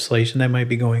some legislation that might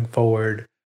be going forward.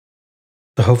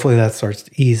 So hopefully that starts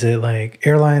to ease it. Like,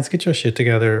 airlines, get your shit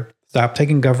together. Stop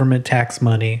taking government tax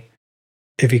money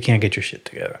if you can't get your shit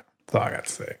together. That's all I got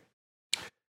to say.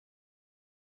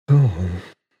 Oh.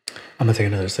 I'm going to take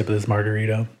another sip of this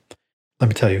margarita. Let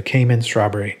me tell you, Cayman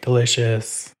strawberry,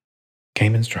 delicious.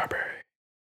 Cayman strawberry.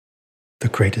 The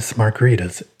greatest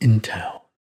margaritas in town.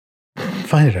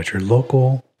 find it at your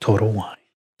local Total Wine.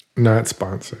 Not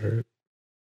sponsored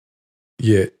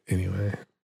yet, anyway.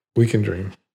 We can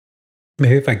dream.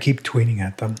 Maybe if I keep tweeting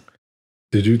at them.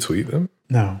 Did you tweet them?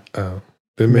 No. Oh.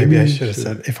 Then Maybe I should have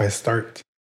said if I start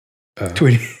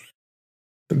tweeting.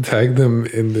 Tag them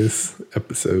in this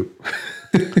episode.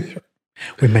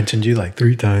 We mentioned you like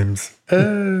 3 times.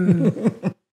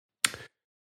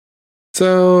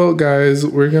 So, guys,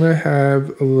 we're going to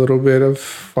have a little bit of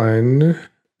fun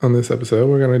on this episode.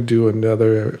 We're going to do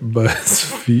another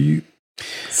BuzzFeed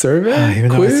survey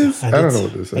quiz. I don't know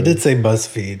what this is. I did say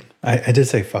BuzzFeed. I did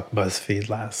say fuck BuzzFeed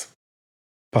last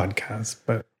podcast,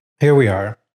 but here we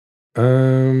are.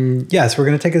 Yes, we're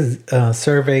going to take a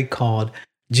survey called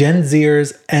Gen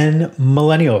Zers and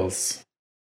Millennials.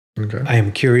 Okay. I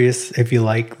am curious if you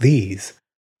like these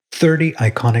 30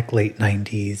 iconic late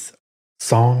 90s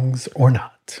songs or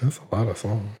not. That's a lot of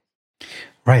songs.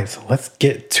 Right, so let's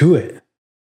get to it.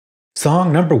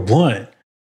 Song number 1.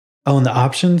 Oh, and the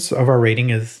options of our rating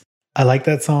is I like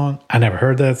that song, I never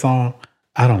heard that song,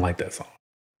 I don't like that song.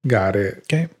 Got it.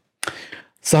 Okay.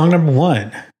 Song number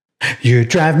 1. You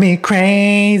drive me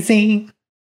crazy.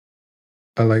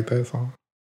 I like that song.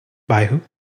 By who?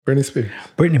 Britney Spears.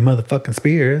 Britney motherfucking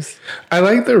Spears. I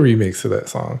like the remix of that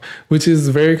song, which is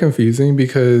very confusing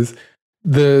because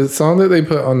the song that they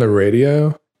put on the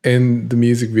radio and the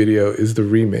music video is the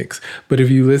remix. But if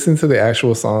you listen to the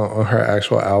actual song on her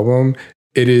actual album,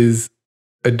 it is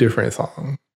a different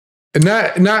song.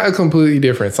 Not a completely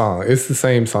different song. It's the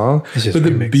same song, but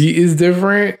the remixed. beat is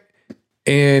different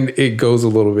and it goes a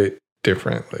little bit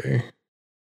differently.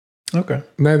 Okay.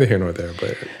 Neither here nor there,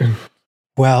 but...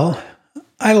 Well,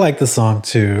 I like the song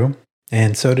too.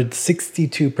 And so did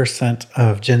 62%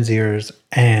 of Gen Zers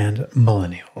and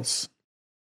Millennials.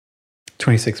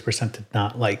 26% did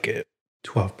not like it.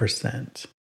 12%.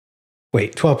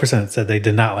 Wait, 12% said they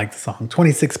did not like the song.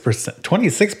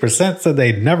 26% said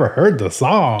they'd never heard the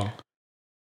song.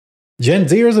 Gen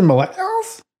Zers and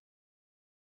Millennials?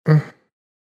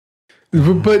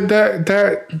 But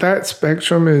that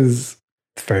spectrum is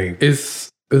very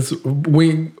is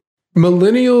when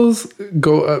millennials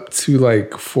go up to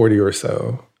like 40 or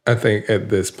so, I think at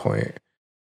this point.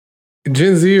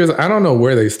 Gen Zers, I don't know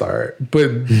where they start,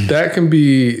 but that can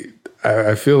be,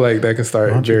 I feel like that can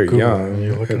start very young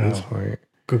at this point.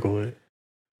 Google it.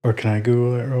 Or can I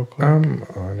Google it real quick? I'm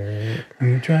on it.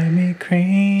 You drive me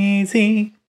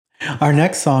crazy. Our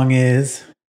next song is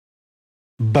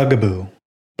Bugaboo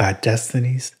by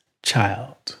Destiny's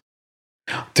Child.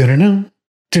 Dun-dun-dun,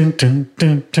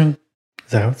 dun-dun-dun-dun.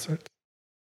 Is that how it starts?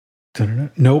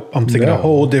 Dun-dun-dun. Nope, I'm singing a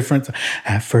whole different song.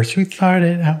 At first we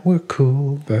started out, we're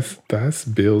cool. That's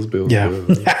Bills. Yeah.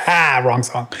 Bills. Wrong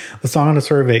song. The song on the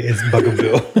survey is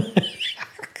Bugaboo.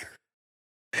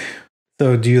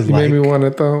 So do you like... made me want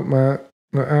to throw my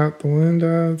out the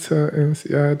window, tell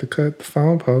MCI to cut the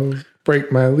phone poles,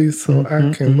 break my lease so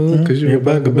I can move because you're a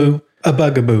bugaboo. A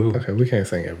bugaboo. Okay, we can't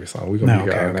sing every song. We're going to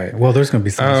be here all night. Well, there's going to be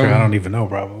songs here I don't even know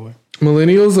probably.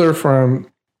 Millennials are from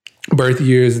birth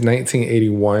years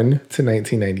 1981 to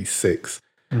 1996.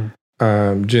 Gen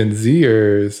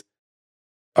Zers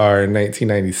are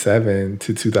 1997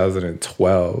 to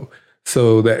 2012.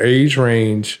 So the age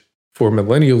range for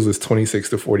millennials is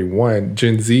 26 to 41.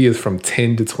 Gen Z is from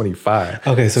 10 to 25.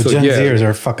 Okay, so Gen Zers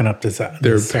are fucking up this.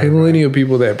 There are plenty of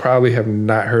people that probably have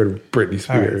not heard of Britney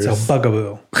Spears. All right, so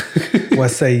Bugaboo. What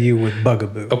say you with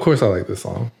Bugaboo? Of course I like this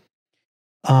song.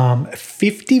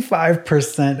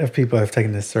 55% of people who have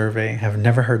taken this survey have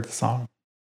never heard the song.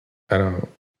 I don't know.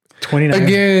 29.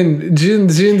 Again, Gen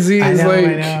Z is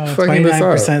fucking this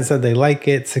up. 29% said they like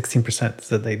it. 16%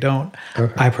 said they don't.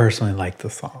 Okay. I personally like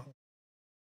the song.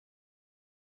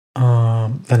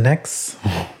 The next,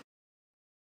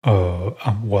 well,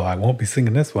 I won't be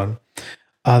singing this one.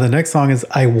 The next song is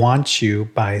 "I Want You"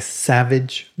 by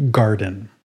Savage Garden.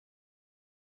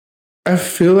 I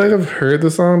feel like I've heard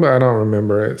the song, but I don't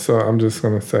remember it. So I'm just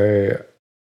gonna say,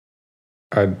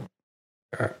 I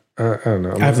don't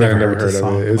know. I've never heard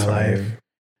of it. It's my life.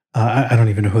 I don't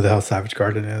even know who the hell Savage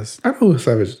Garden is. I know who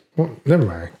Savage. Well, never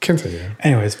mind. Continue.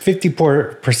 Anyways,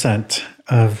 54%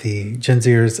 of the Gen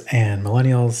Zers and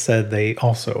Millennials said they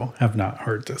also have not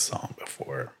heard this song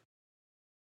before.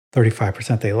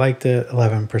 35% they liked it.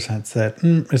 11% said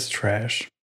it's trash.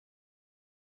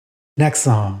 Next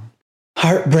song,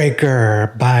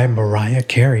 "Heartbreaker" by Mariah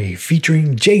Carey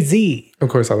featuring Jay-Z. Of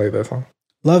course, I like that song.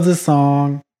 Love the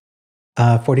song.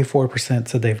 44%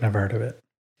 said they've never heard of it.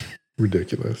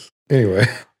 Ridiculous. Anyway.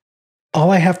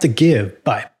 "All I Have to Give"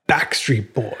 by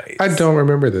Backstreet Boys. I don't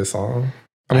remember this song.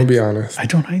 I'm going to be honest. I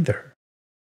don't either.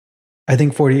 I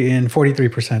think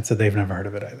 43% said they've never heard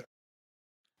of it either.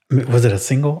 Was it a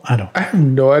single? I don't. I have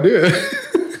no idea.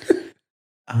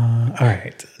 All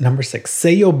right. Number 6,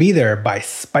 Say You'll Be There by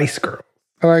Spice Girls.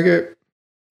 I like it.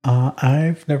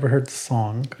 I've never heard the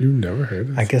song. You've never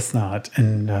heard it? I guess not.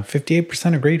 And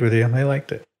 58% agreed with you and they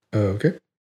liked it. Okay.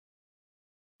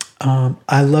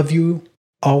 I Love You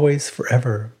Always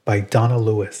Forever by Donna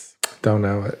Lewis. Don't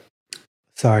know it.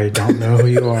 Sorry, don't know who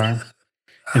you are.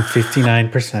 And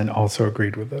 59% also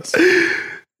agreed with us.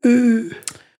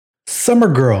 Summer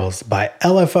Girls by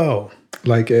LFO.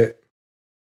 Like it.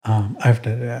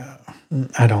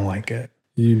 I don't like it.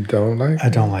 You don't like it? I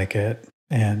don't like it.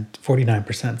 And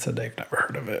 49% said they've never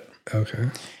heard of it. Okay.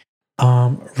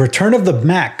 Return of the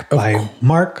Mac by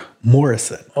Mark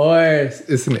Morrison. Oh,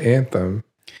 it's an anthem.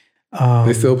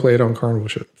 They still play it on carnival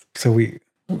ships. So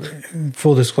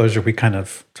full disclosure, we kind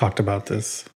of talked about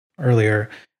this earlier.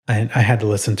 I had to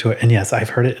listen to it. And yes, I've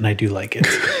heard it and I do like it.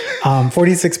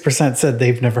 46% said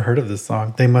they've never heard of this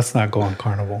song. They must not go on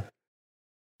carnival.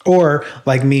 Or,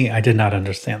 like me, I did not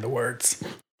understand the words.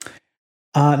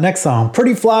 Next song,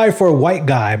 Pretty Fly for a White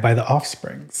Guy by The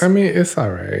Offsprings. I mean, it's all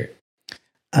right.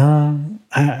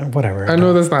 Whatever. I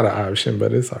know that's not an option,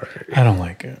 but it's all right. I don't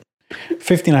like it.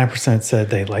 59% said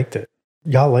they liked it.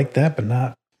 Y'all like that, but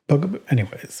not Bugaboo.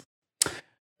 Anyways.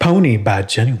 Pony by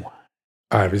Genuine.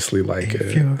 Obviously like If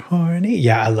it. you're horny.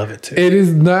 Yeah, I love it too. It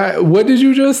is not. What did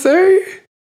you just say?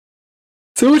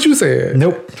 Say what you said.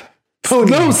 Nope.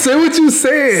 Pony. No, say what you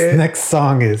said. Next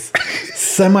song is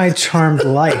Semi-Charmed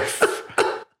Life.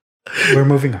 We're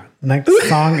moving on. Next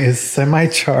song is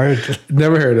Semi-Charmed.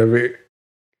 Never heard of it.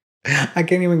 I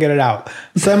can't even get it out.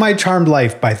 Semi-Charmed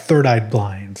Life by Third Eye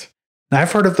Blind. Now,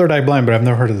 I've heard of Third Eye Blind, but I've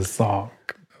never heard of this song.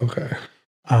 Okay.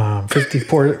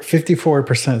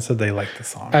 54% said they like the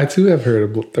song. I too have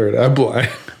heard of Third Eye Blind.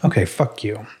 Okay, fuck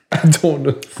you. I don't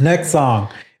know. Next song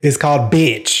is called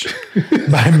Bitch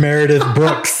by Meredith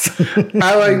Brooks.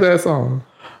 I like that song.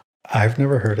 I've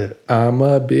never heard it. I'm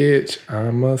a bitch.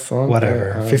 I'm a song.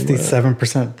 Whatever.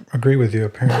 57% agree with you,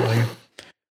 apparently.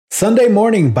 Sunday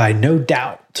Morning by No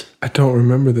Doubt. I don't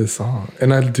remember this song.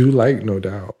 And I do like No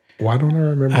Doubt. Why don't I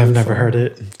remember I've this never song? heard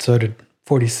it. So did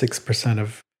 46%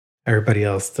 of everybody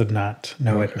else did not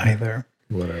know it either.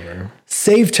 Whatever.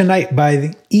 Save Tonight by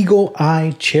the Eagle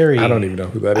Eye Cherry. I don't even know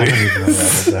who that is. I don't even know who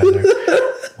that is either.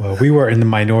 Well, we were in the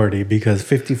minority because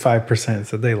 55%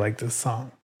 said they like this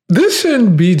song. This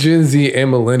shouldn't be Gen Z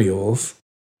and millennials.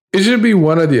 It should be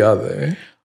one or the other.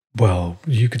 Well,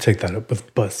 you could take that up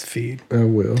with BuzzFeed. I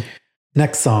will.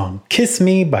 Next song, Kiss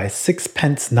Me by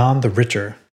Sixpence None the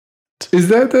Richer. Is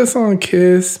that song,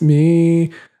 Kiss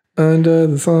Me Under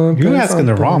the Sun? You're asking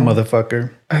the wrong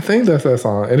motherfucker. I think that's that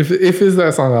song. And if it's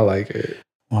that song, I like it.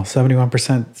 Well,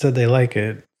 71% said they like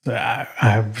it.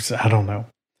 I don't know.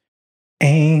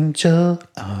 Angel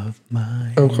of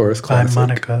Mine. Of course, classic. By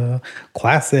Monica.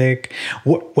 Classic.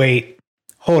 Wait,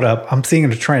 hold up. I'm seeing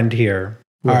a trend here.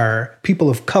 What? Our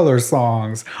people of color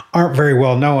songs aren't very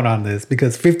well known on this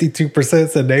because 52%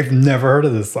 said they've never heard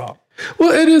of this song.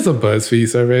 Well, it is a BuzzFeed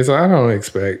survey, so I don't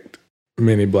expect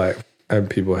many black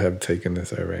people have taken the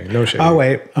survey. No shade. Oh,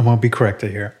 wait. I'm going to be corrected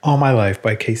here. All My Life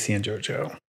by Casey and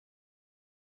JoJo.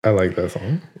 I like that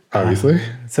song, obviously.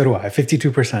 So do I.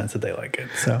 52% said they like it.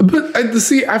 So, But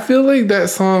I feel like that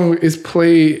song is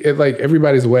played at like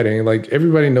everybody's wedding. Like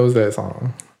everybody knows that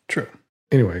song. True.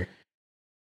 Anyway.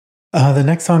 The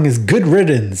next song is Good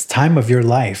Riddance, Time of Your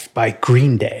Life by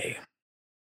Green Day.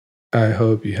 I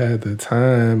hope you had the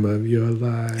time of your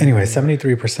life. Anyway,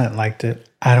 73% liked it.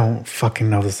 I don't fucking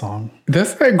know the song.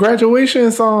 That's that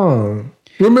graduation song.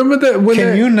 Remember that when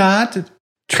Can you not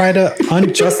try to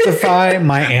unjustify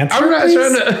my answer? I'm not please?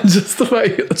 trying to justify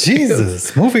it.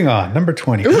 Jesus. Moving on. Number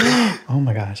 20. Oh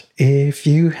my gosh. If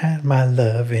you had my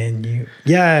love in you.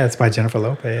 Yeah, it's by Jennifer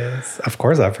Lopez. Of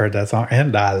course I've heard that song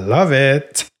and I love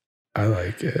it. I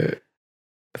like it.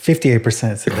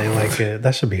 58% said they like it.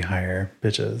 That should be higher,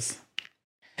 bitches.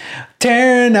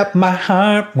 Tearing up my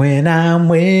heart when I'm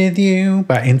with you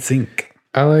by NSYNC.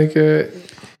 I like it.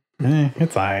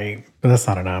 It's alright, but that's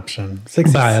not an option.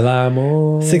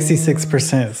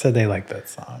 66% said they like that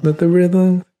song. Let the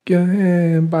rhythm go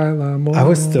ahead, baila more. I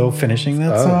was still finishing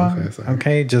that song.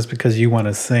 Okay, just because you want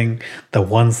to sing the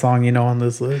one song you know on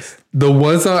this list. The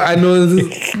one song I know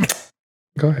is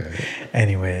Go ahead.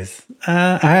 Anyways,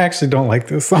 I actually don't like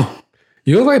this song.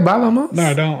 You don't like Bailamos? No,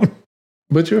 I don't.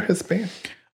 But you're Hispanic.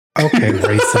 Okay,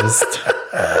 racist.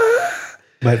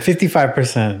 But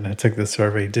 55% that took the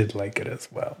survey did like it as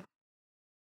well.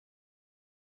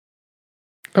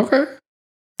 Okay.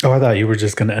 Oh, I thought you were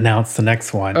just going to announce the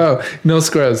next one. Oh, No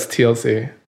Scrubs, TLC.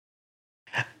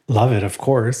 Love it, of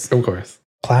course. Of course.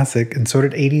 Classic. And so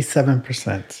did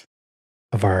 87%.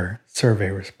 of our survey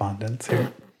respondents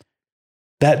here.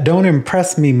 That don't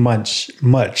impress me much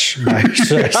by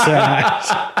Shania.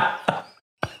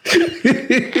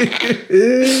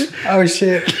 Oh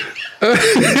shit.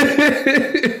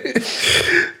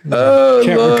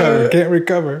 Oh, Can't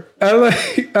recover. I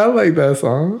like that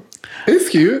song. It's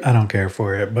cute. I don't care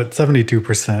for it, but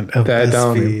 72% of That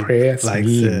don't BuzzFeed impress likes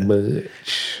me it. much.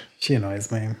 She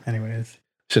annoys me. Anyways.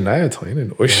 Shania Twain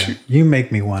annoys you. You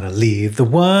make me want to leave the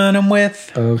one I'm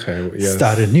with. Okay, yes.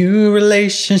 Start a new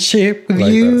relationship with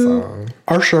like you. that song.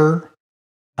 Or sure.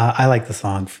 I like the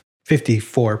song.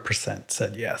 54%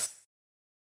 said yes.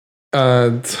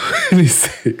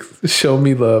 26. Show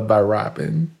Me Love by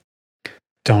Robin.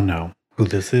 Don't know who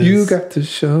this is. You got to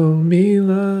show me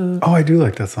love. Oh, I do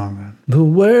like that song, man. The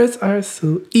words are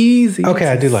so easy. Okay,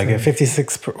 I do like it.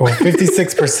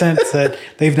 56% said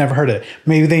they've never heard it.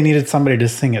 Maybe they needed somebody to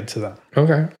sing it to them.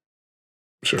 Okay.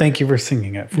 Sure. Thank you for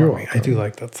singing it for You're me. welcome. I do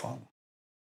like that song.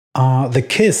 The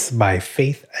Kiss by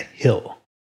Faith Hill.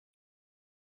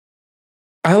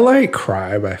 I like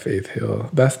Cry by Faith Hill.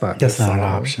 That's not an song.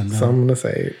 option. No. So I'm gonna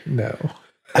say no.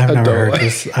 I've I never don't heard like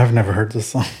this. I've never heard this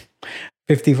song.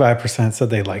 55% said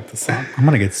they like the song. I'm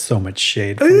gonna get so much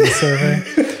shade from the survey.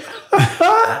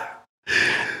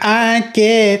 I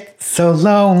get so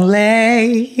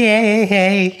lonely.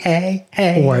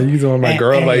 Why are you doing my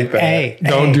girl like that?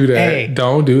 Don't do that.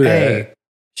 Don't do that.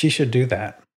 She should do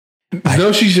that.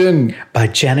 No, she shouldn't. By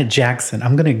Janet Jackson.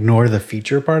 I'm going to ignore the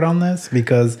feature part on this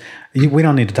because we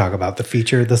don't need to talk about the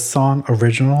feature. The song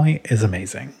originally is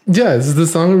amazing. Yes, the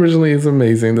song originally is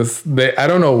amazing. I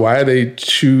don't know why they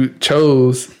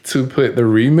chose to put the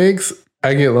remix,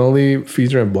 I Get Lonely,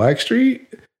 featuring Blackstreet.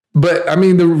 But, I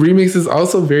mean, the remix is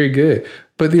also very good.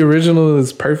 But the original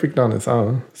is perfect on its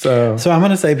own. So I'm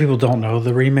going to say people don't know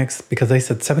the remix because they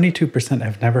said 72%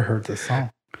 have never heard this song.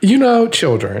 You know,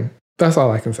 children. That's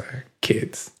all I can say.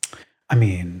 Kids. I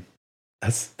mean,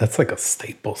 that's like a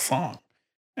staple song.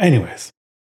 Anyways,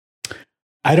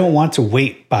 I Don't Want to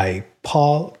Wait by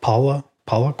Paula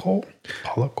Cole.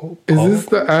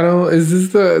 Is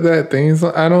this that thing?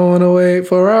 I don't want to wait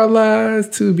for our lives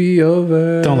to be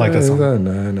over. Don't like that song.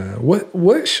 No.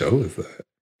 What show is that?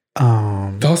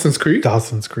 Dawson's Creek?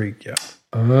 Dawson's Creek, yeah.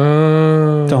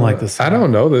 Don't like this song. I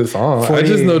don't know this song. I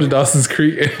just know the Dawson's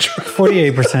Creek intro.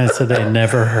 48% said they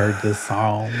never heard this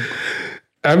song.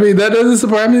 I mean, that doesn't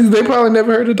surprise me. They probably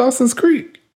never heard of Dawson's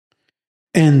Creek.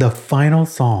 And the final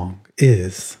song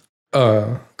is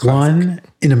One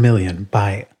in a Million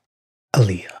by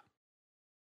Aaliyah.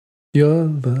 Your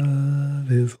love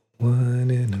is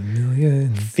 1 in a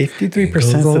million. 53%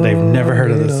 said they've never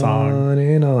heard of this song.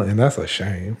 And that's a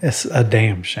shame. It's a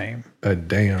damn shame. A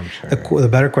damn shame. The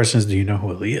better question is, do you know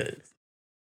who Aaliyah is?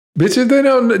 Bitches, they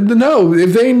don't know.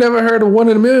 If they ain't never heard of 1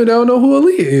 in a million, they don't know who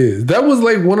Aaliyah is. That was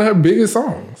like one of her biggest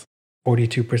songs.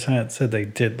 42% said they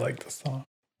did like the song.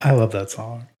 I love that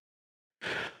song.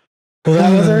 Well,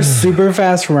 that was our super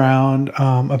fast round.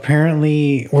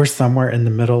 Apparently, we're somewhere in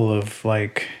the middle of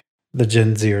like the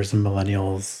Gen Zers and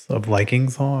millennials of liking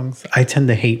songs. I tend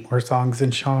to hate more songs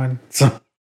than Sean. So,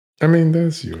 I mean,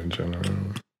 that's you in general.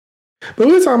 But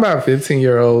we're talking about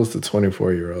 15-year-olds to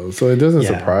 24-year-olds, so it doesn't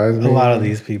surprise me. A lot of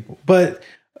these people. But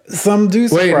some do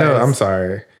surprise. Wait, no, I'm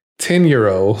sorry.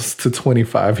 10-year-olds to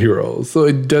 25-year-olds. So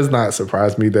it does not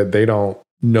surprise me that they don't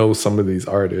know some of these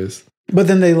artists. But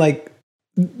then they like,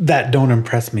 that don't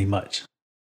impress me much.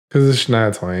 Because it's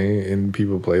Shania Twain and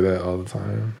people play that all the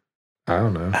time. I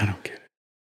don't know. I don't get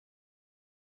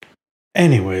it.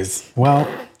 Anyways, well,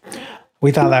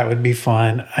 we thought that would be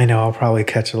fun. I know I'll probably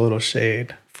catch a little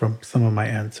shade from some of my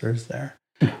answers there.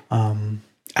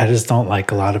 I just don't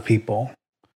like a lot of people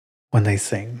when they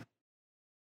sing.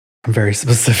 I'm very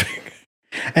specific.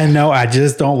 And no, I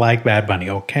just don't like Bad Bunny,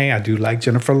 okay? I do like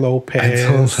Jennifer Lopez.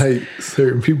 I don't like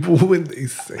certain people when they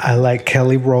sing. I like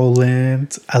Kelly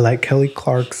Rowland. I like Kelly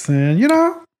Clarkson, you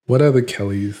know? What other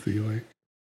Kellys do you like?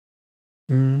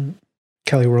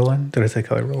 Kelly Rowland? Did I say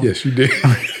Kelly Rowland? Yes, you did.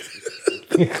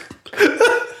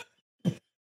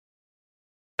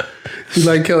 You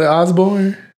like Kelly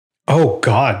Osbourne? Oh,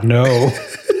 God, no.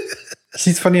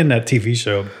 She's funny in that TV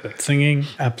show, but singing?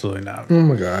 Absolutely not. Oh,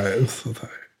 my God. I'm so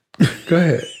tired. Go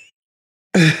ahead.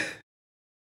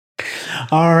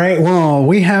 All right. Well,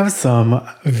 we have some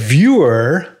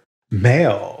viewer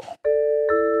mail.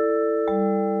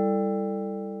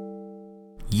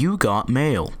 You got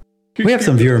mail. We have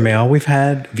some viewer mail. We've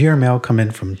had viewer mail come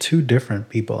in from 2 different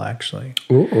people, actually.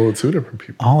 Oh, 2 different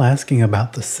people. All asking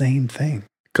about the same thing.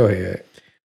 Go ahead.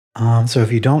 So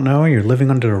if you don't know, you're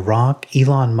living under a rock.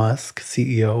 Elon Musk,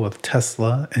 CEO of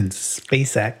Tesla and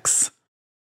SpaceX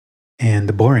and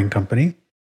the Boring Company,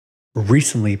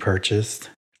 recently purchased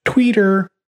Twitter.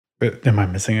 Am I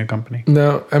missing a company?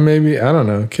 No, maybe, I don't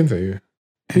know. Continue.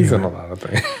 He's Anyway. in a lot of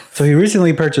things. So he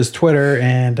recently purchased Twitter,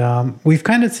 and we've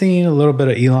kind of seen a little bit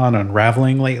of Elon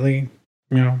unraveling lately,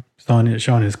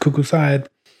 showing his cuckoo side.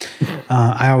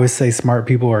 I always say smart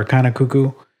people are kind of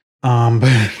cuckoo.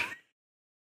 But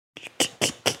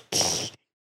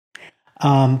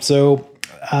so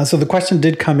the question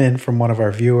did come in from one of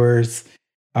our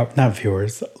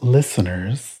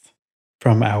listeners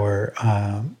from our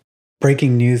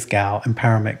breaking news gal,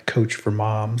 empowerment coach for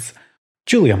moms,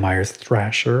 Julia Myers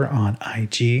Thrasher on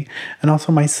IG, and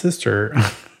also my sister.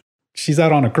 She's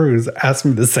out on a cruise, asked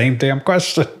me the same damn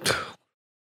question.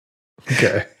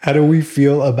 Okay. How do we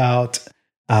feel about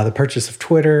the purchase of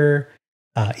Twitter,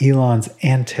 Elon's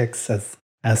antics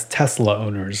as Tesla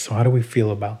owners? So how do we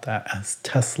feel about that as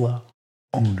Tesla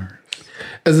owners?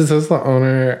 As a Tesla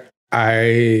owner,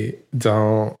 I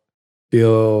don't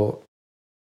feel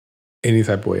any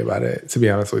type of way about it, to be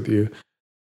honest with you.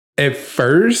 At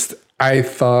first, I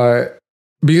thought,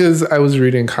 because I was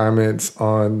reading comments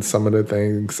on some of the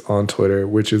things on Twitter,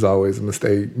 which is always a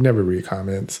mistake. Never read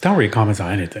comments. Don't read comments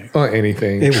on anything. On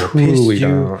anything. It will piss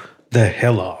you the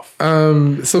hell off.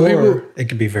 It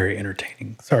could be very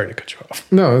entertaining. Sorry to cut you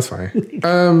off. No, it's fine.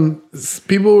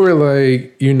 People were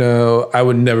like, I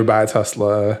would never buy a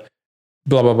Tesla,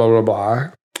 blah, blah, blah, blah,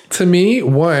 blah. To me,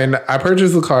 one, I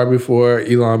purchased a car before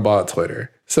Elon bought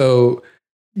Twitter. So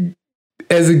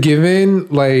as a given,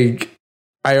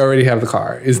 I already have the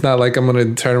car. It's not like I'm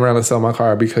going to turn around and sell my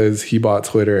car because he bought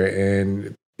Twitter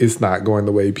and it's not going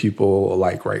the way people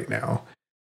like right now.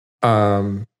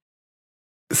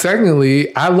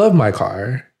 Secondly, I love my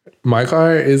car. My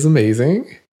car is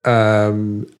amazing.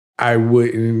 I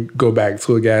wouldn't go back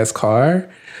to a gas car.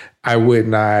 I would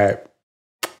not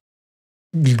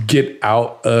get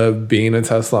out of being a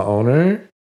Tesla owner.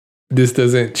 This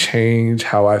doesn't change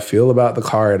how I feel about the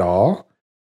car at all.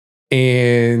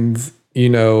 And,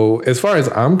 as far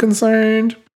as I'm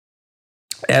concerned,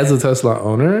 as a Tesla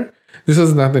owner, this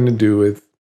has nothing to do with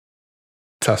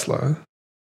Tesla.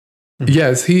 Mm-hmm.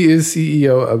 Yes, he is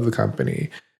CEO of the company.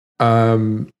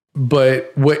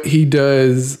 But what he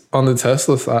does on the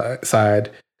Tesla side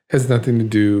has nothing to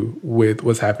do with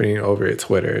what's happening over at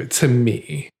Twitter. To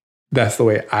me, that's the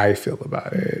way I feel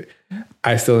about it.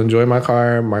 I still enjoy my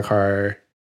car. My car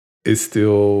is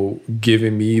still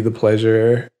giving me the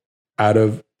pleasure out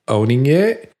of owning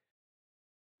it.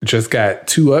 Just got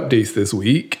 2 updates this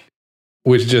week,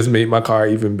 which just made my car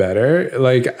even better.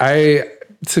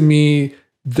 To me,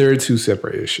 they're 2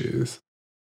 separate issues.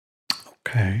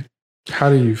 Okay. How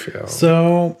do you feel?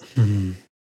 So,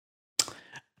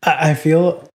 I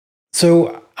feel,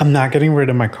 so I'm not getting rid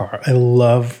of my car. I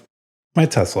love my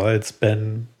Tesla. It's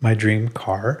been my dream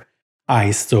car.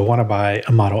 I still want to buy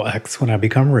a Model X when I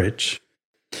become rich.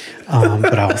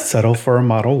 But I'll settle for a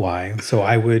Model Y. So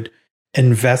I would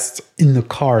invest in the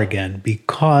car again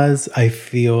because I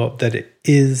feel that it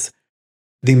is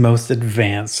the most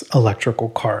advanced electrical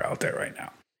car out there right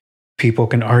now. People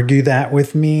can argue that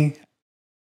with me.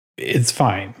 It's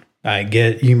fine. I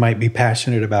get you might be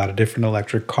passionate about a different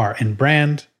electric car and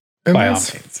brand. And by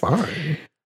that's all means. Fine.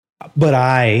 But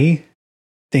I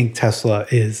think Tesla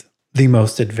is the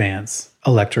most advanced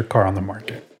electric car on the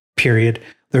market. Period.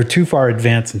 They're too far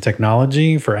advanced in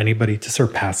technology for anybody to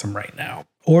surpass them right now,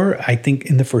 or I think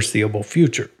in the foreseeable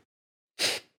future.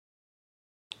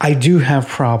 I do have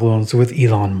problems with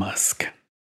Elon Musk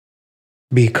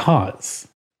because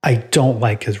I don't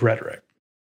like his rhetoric.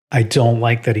 I don't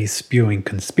like that he's spewing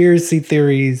conspiracy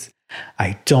theories.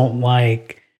 I don't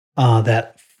like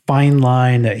that fine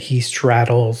line that he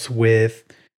straddles with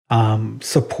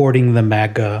supporting the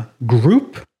MAGA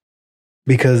group.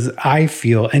 Because I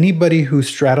feel anybody who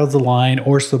straddles the line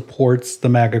or supports the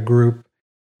MAGA group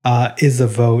is a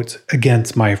vote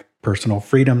against my personal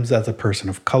freedoms as a person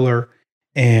of color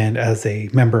and as a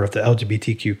member of the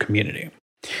LGBTQ community.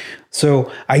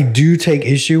 So I do take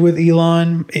issue with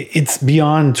Elon. It's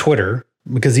beyond Twitter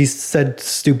because he said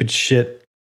stupid shit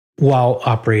while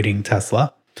operating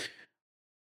Tesla.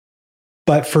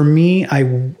 But for me, I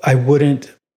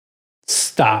wouldn't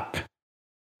stop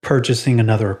purchasing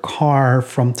another car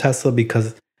from Tesla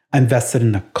because I invested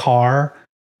in the car.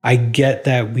 I get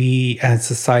that we as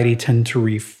society tend to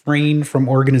refrain from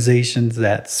organizations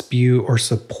that spew or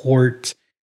support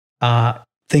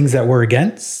things that we're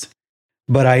against.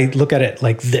 But I look at it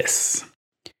like this.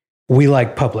 We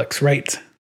like Publix, right?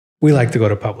 We like to go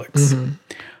to Publix. Mm-hmm.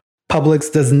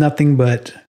 Publix does nothing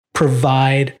but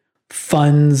provide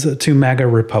funds to MAGA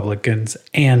Republicans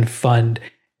and fund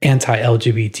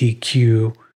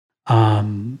anti-LGBTQ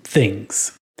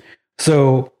things.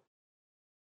 So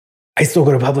I still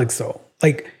go to Publix though.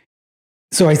 Like,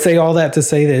 so I say all that to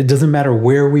say that it doesn't matter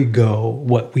where we go,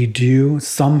 what we do,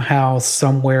 somehow,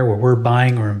 somewhere where we're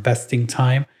buying or investing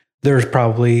time, there's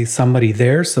probably somebody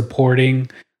there supporting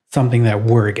something that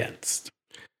we're against.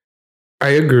 I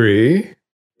agree.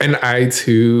 And I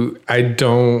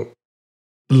don't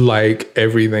like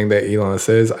everything that Elon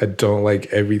says. I don't like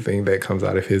everything that comes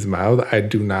out of his mouth. I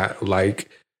do not like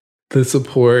the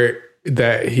support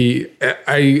that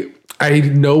I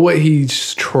know what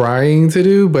he's trying to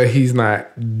do, but he's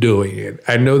not doing it.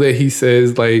 I know that he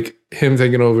says like him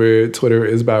taking over Twitter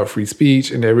is about free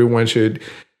speech and everyone should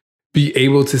be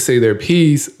able to say their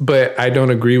piece, but I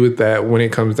don't agree with that when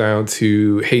it comes down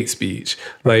to hate speech.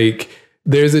 Like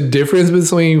there's a difference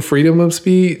between freedom of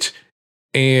speech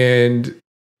and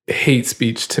hate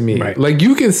speech to me. Right. Like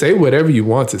you can say whatever you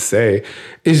want to say.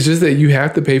 It's just that you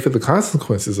have to pay for the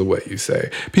consequences of what you say.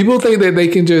 People think that they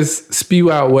can just spew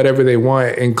out whatever they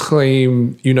want and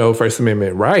claim, First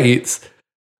Amendment rights,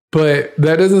 but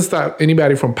that doesn't stop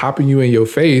anybody from popping you in your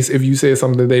face if you say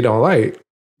something they don't like.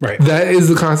 Right. That is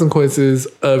the consequences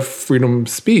of freedom of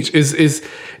speech. Is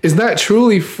not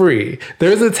truly free.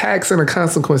 There's a tax and a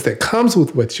consequence that comes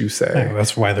with what you say. Yeah,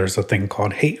 that's why there's a thing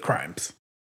called hate crimes.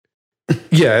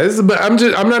 Yes, but I'm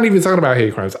not even talking about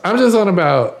hate crimes. I'm just talking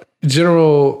about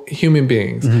general human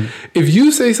beings. Mm-hmm. If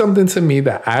you say something to me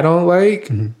that I don't like,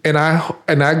 mm-hmm. and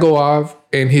I go off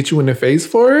and hit you in the face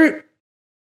for it,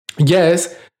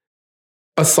 yes,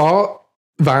 assault,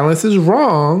 violence is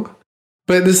wrong.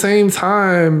 But at the same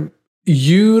time,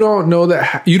 you don't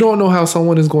know how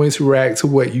someone is going to react to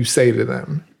what you say to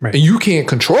them. Right. And you can't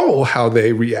control how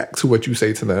they react to what you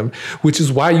say to them, which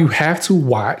is why you have to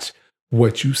watch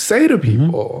what you say to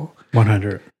people.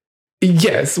 100.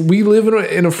 Yes, we live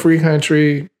in a free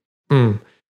country.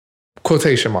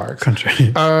 Quotation marks. Country.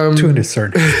 To a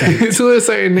certain extent. To a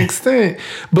certain extent.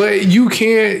 But you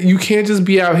can't just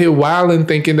be out here wilding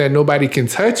thinking that nobody can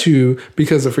touch you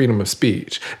because of freedom of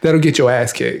speech. That'll get your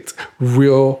ass kicked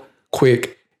real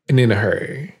quick and in a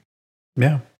hurry.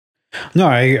 Yeah. No,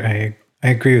 I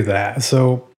agree with that.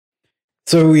 So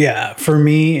yeah, for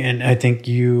me, and I think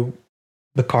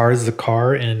the car is the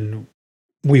car, and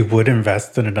we would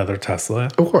invest in another Tesla.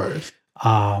 Of course.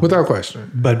 Without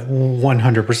question. But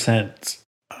 100%,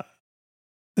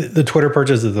 the Twitter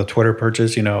purchase is a Twitter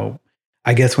purchase.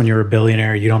 I guess when you're a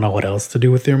billionaire, you don't know what else to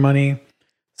do with your money.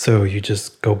 So you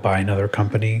just go buy another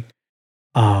company.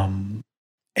 And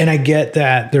I get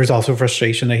that there's also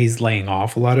frustration that he's laying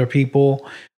off a lot of people.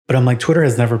 But I'm like, Twitter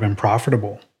has never been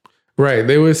profitable. Right.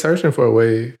 They were searching for a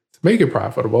way to make it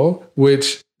profitable,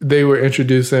 which they were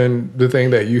introducing the thing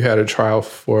that you had a trial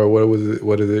for. What was it?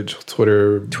 What is it?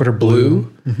 Twitter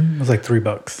Blue. Mm-hmm. It was like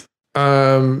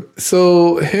 $3.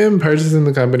 So him purchasing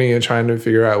the company and trying to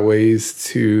figure out ways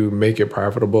to make it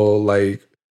profitable, like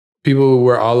people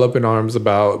were all up in arms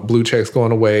about blue checks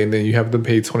going away, and then you have to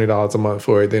pay $20 a month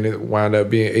for it. Then it wound up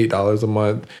being $8 a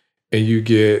month, and you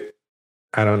get,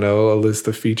 I don't know, a list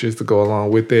of features to go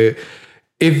along with it.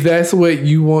 If that's what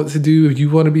you want to do, if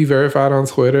you want to be verified on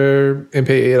Twitter and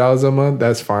pay $8 a month,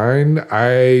 that's fine.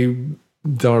 I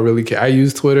don't really care. I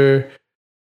use Twitter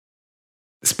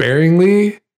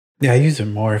sparingly. Yeah, I use it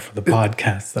more for the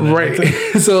podcast. Right.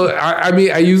 So, I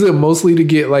mean, I use it mostly to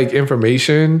get like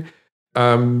information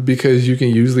because you can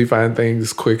usually find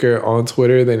things quicker on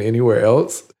Twitter than anywhere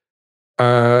else.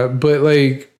 But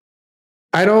like,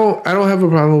 I don't have a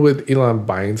problem with Elon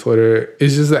buying Twitter.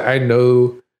 It's just that I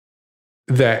know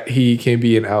that he can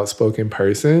be an outspoken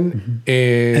person,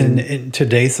 and in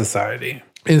today's society,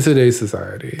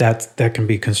 that can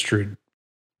be construed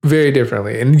very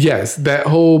differently. And yes, that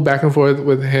whole back and forth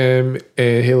with him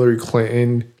and Hillary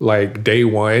Clinton, like day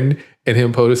one, and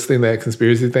him posting that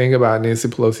conspiracy thing about Nancy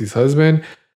Pelosi's husband,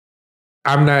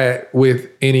 I'm not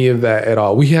with any of that at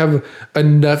all. We have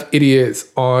enough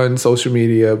idiots on social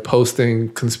media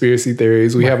posting conspiracy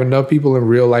theories. We have enough people in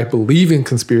real life believing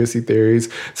conspiracy theories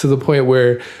to the point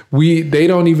where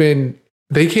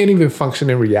they can't even function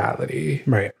in reality.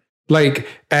 Right. Like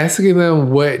asking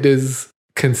them, what does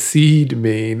concede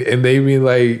mean? And they mean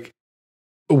like,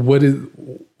 what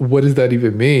does that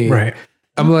even mean? Right.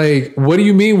 I'm like, what do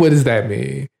you mean? What does that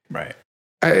mean? Right.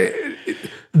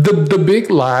 The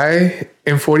big lie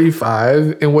in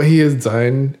 45 and what he has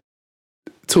done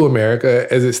to America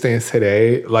as it stands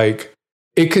today, like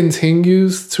it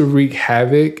continues to wreak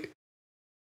havoc,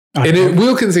 and it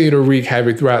will continue to wreak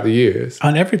havoc throughout the years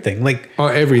on everything. Like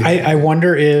on everything. I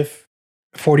wonder if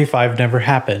 45 never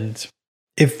happened,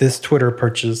 if this Twitter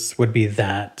purchase would be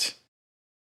that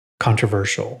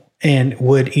controversial, and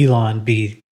would Elon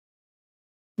be?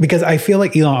 Because I feel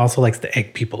like Elon also likes to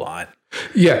egg people on.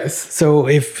 Yes. So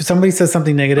if somebody says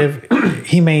something negative,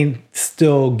 he may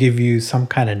still give you some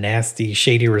kind of nasty,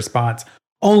 shady response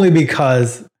only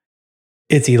because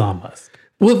it's Elon Musk.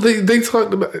 Well, they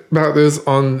talked about this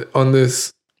on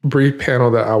this brief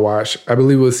panel that I watched. I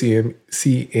believe it was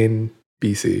CNBC.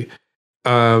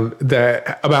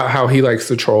 That about how he likes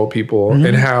to troll people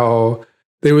and how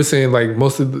they were saying like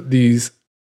most of these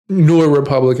newer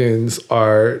Republicans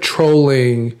are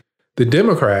trolling the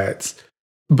Democrats.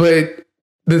 But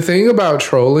the thing about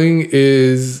trolling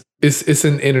is it's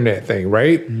an internet thing,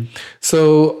 right?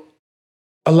 So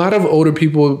a lot of older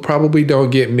people probably don't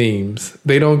get memes.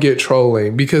 They don't get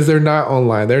trolling because they're not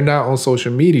online. They're not on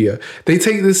social media. They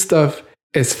take this stuff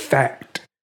as fact.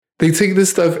 They take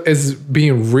this stuff as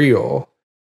being real.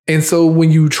 And so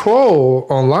when you troll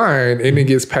online and it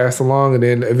gets passed along and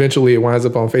then eventually it winds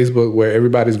up on Facebook where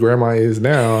everybody's grandma is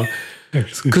now,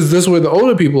 because that's where the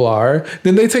older people are,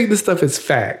 then they take this stuff as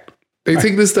fact. They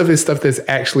take this stuff as stuff that's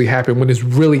actually happened when it's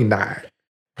really not.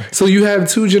 So you have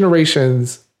two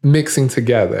generations mixing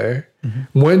together.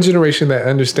 One generation that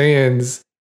understands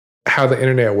how the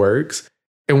internet works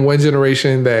and one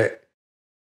generation that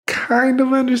kind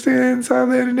of understands how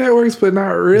the internet works, but not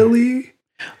really.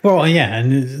 Well, yeah.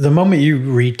 And the moment you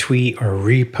retweet or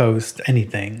repost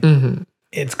anything,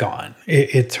 it's gone.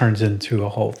 It turns into a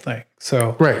whole thing.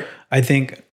 So I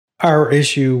think our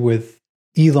issue with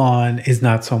Elon is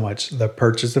not so much the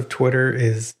purchase of Twitter,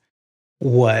 is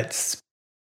what's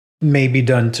maybe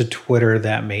done to Twitter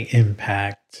that may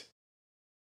impact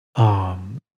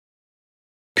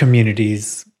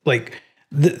communities. Like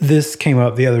this came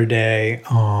up the other day.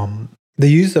 The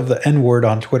use of the N-word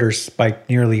on Twitter spiked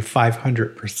nearly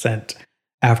 500%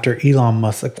 after Elon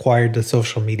Musk acquired the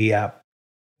social media app.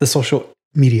 The social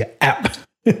media app,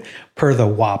 per the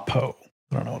WAPO.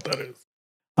 I don't know what that is.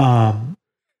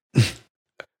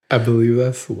 I believe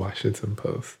that's the Washington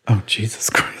Post. Oh,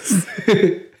 Jesus Christ.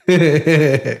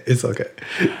 It's okay.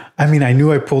 I mean, I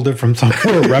knew I pulled it from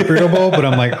somewhere reputable, but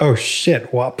I'm like, oh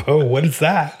shit, WAPO, what is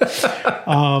that?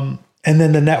 And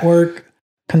then the Network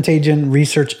Contagion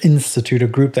Research Institute, a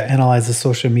group that analyzes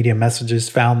social media messages,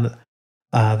 found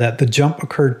that the jump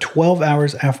occurred 12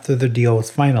 hours after the deal was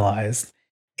finalized.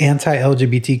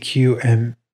 Anti-LGBTQ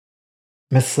and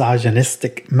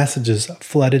misogynistic messages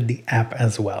flooded the app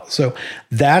as well. So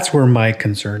that's where my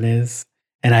concern is.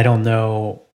 And I don't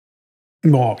know.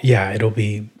 Well, yeah, it'll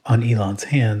be on Elon's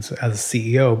hands as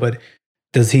CEO, but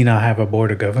does he not have a board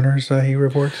of governors that he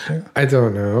reports to? I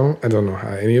don't know. I don't know how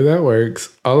any of that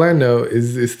works. All I know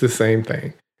is it's the same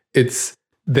thing.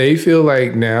 They feel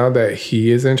like now that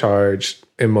he is in charge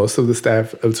and most of the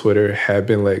staff of Twitter have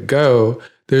been let go,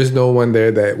 there's no one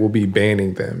there that will be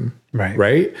banning them.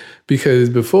 Right? Because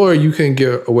before you couldn't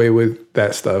get away with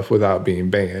that stuff without being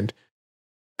banned.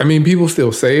 I mean, people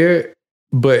still say it,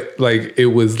 but like it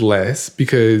was less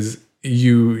because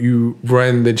you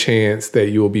run the chance that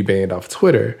you will be banned off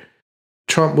Twitter.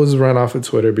 Trump was run off of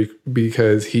Twitter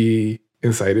because he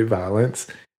incited violence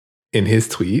in his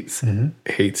tweets,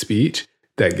 hate speech,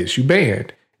 that gets you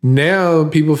banned. Now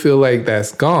people feel like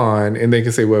that's gone and they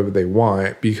can say whatever they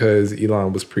want because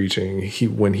Elon was preaching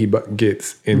when he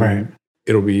gets in,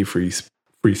 it'll be free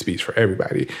speech for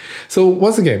everybody. So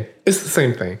once again, it's the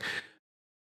same thing.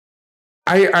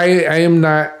 I am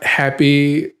not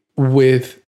happy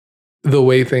with the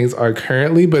way things are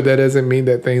currently, but that doesn't mean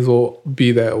that things will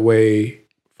be that way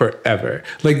forever.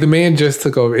 Like the man just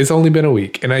took over. It's only been a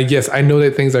week. And I know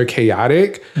that things are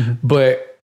chaotic, but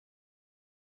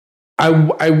I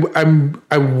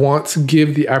want to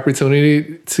give the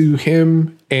opportunity to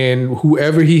him and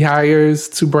whoever he hires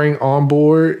to bring on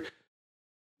board.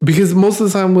 Because most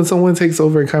of the time when someone takes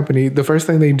over a company, the first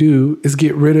thing they do is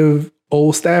get rid of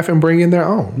old staff and bring in their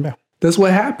own. Yeah. That's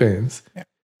what happens. Yeah.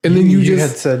 And then you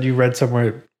had said you read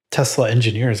somewhere Tesla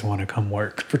engineers want to come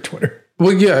work for Twitter.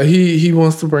 Well, yeah, he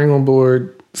wants to bring on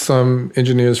board some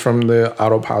engineers from the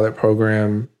autopilot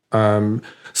program.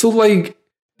 So like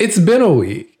it's been a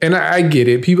week, and I get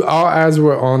it. All eyes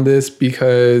were on this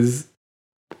because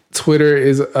Twitter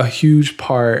is a huge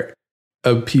part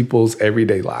of people's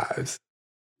everyday lives.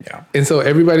 Yeah, and so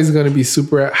everybody's going to be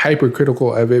super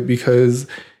hypercritical of it because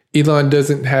Elon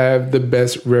doesn't have the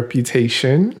best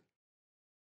reputation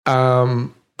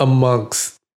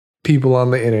amongst people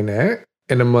on the internet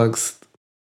and amongst,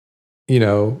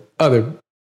 a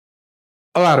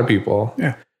lot of people.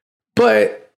 Yeah.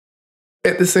 But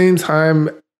at the same time,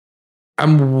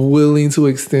 I'm willing to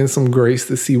extend some grace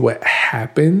to see what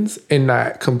happens and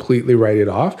not completely write it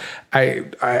off.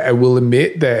 I will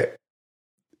admit that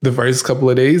the first couple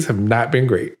of days have not been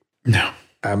great. No.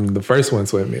 I'm the first one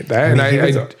to admit that. He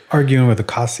was arguing with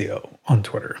Ocasio on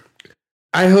Twitter.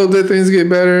 I hope that things get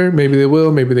better. Maybe they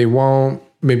will, maybe they won't.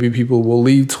 Maybe people will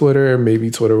leave Twitter.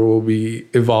 Maybe Twitter will be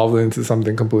evolved into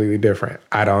something completely different.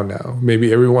 I don't know.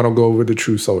 Maybe everyone will go over to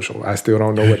True Social. I still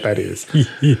don't know what that is.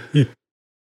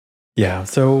 Yeah.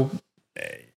 So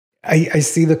I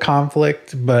see the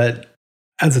conflict, but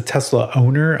as a Tesla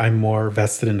owner, I'm more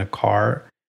vested in the car.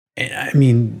 And I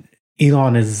mean,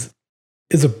 Elon is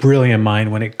a brilliant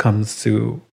mind when it comes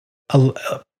to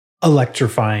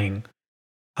electrifying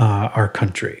our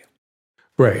country.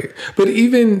 Right. But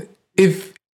even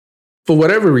if, for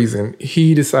whatever reason,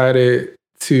 he decided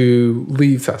to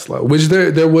leave Tesla, which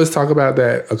there was talk about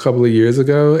that a couple of years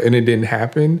ago, and it didn't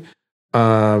happen.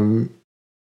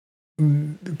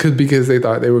 Because they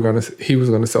thought he was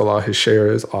gonna sell all his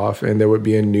shares off, and there would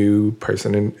be a new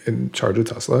person in charge of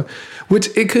Tesla, which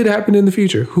it could happen in the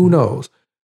future. Who knows?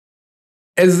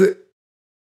 As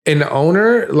an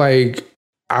owner, like,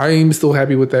 I'm still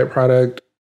happy with that product.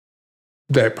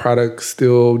 That product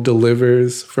still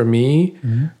delivers for me,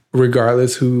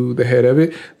 regardless who the head of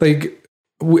it. Like,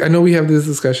 I know we have this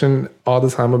discussion all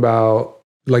the time about,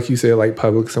 like you said, like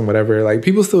Publix and whatever. Like,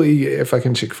 people still eat at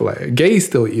fucking Chick-fil-A. Gays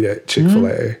still eat at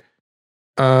Chick-fil-A.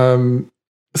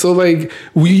 So like,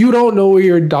 you don't know where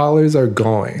your dollars are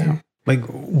going. Yeah. Like,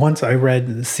 once I read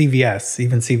CVS,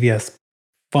 even CVS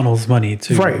funnels money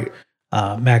to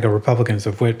MAGA Republicans,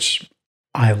 of which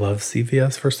I love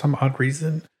CVS for some odd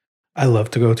reason. I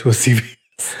love to go to a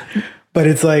CVS. But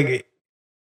it's like,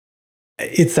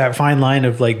 it's that fine line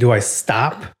of like, do I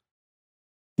stop?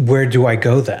 Where do I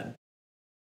go then?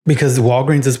 Because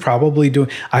Walgreens is probably doing,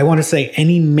 I want to say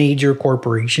any major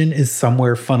corporation is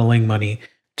somewhere funneling money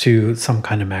to some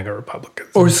kind of MAGA Republicans.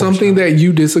 Or something that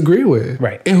you disagree with.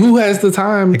 Right. And who has the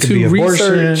time it could to be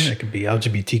abortion, research? it could be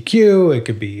LGBTQ, it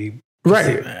could be...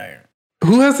 Right.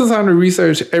 Who has the time to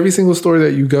research every single store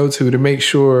that you go to make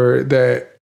sure that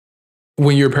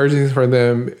when you're purchasing from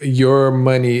them, your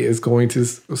money is going to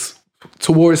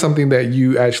towards something that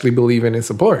you actually believe in and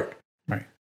support? Right.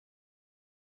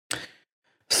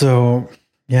 So,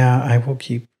 yeah, I will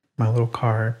keep my little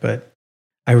car, but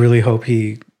I really hope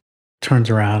he turns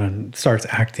around and starts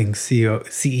acting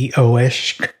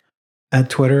CEO-ish at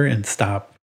Twitter and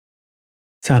stop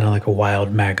sounding like a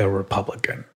wild MAGA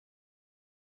Republican.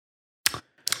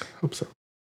 Hope so.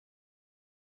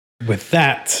 With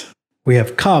that, we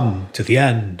have come to the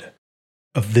end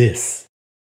of this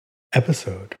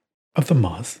episode of the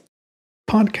Moz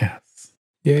Podcast.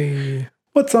 Yay.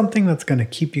 What's something that's going to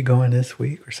keep you going this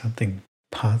week, or something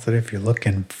positive you're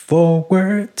looking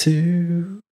forward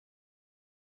to?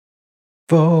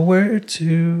 I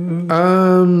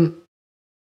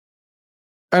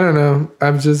don't know.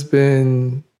 I've just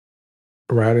been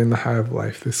riding the high of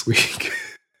life this week.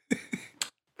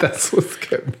 That's what's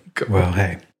kept me going. Well,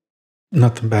 hey,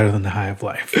 nothing better than the high of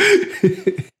life.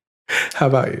 How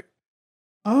about you?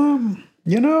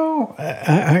 You know,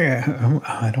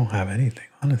 I don't have anything,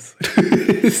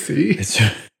 honestly. See, it's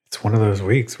one of those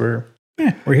weeks where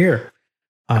we're here.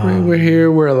 I mean, we're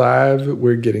here. We're alive.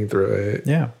 We're getting through it.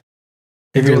 Yeah.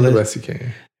 If you're the best you can.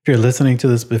 If you're listening to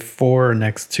this before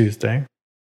next Tuesday,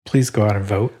 please go out and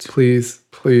vote. Please,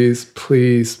 please,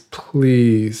 please,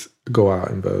 please go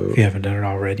out and vote. If you haven't done it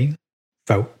already,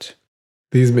 vote.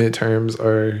 These midterms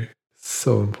are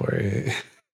so important.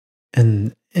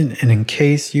 And in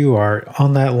case you are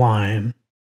on that line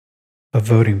of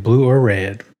voting blue or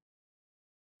red,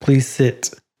 please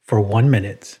sit for 1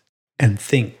 minute and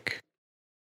think,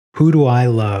 who do I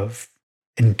love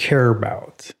and care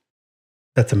about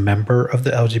that's a member of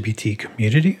the LGBT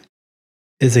community,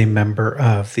 is a member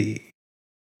of the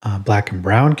Black and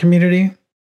brown community,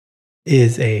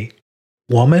 is a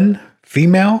woman,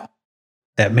 female,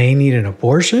 that may need an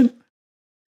abortion?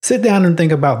 Sit down and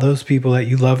think about those people that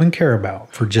you love and care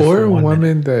about for just 1 minute. Or a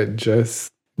woman that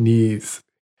just needs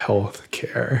health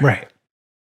care. Right.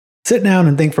 Sit down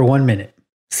and think for 1 minute.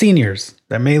 Seniors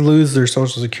that may lose their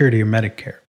Social Security or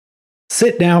Medicare.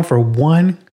 Sit down for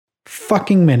 1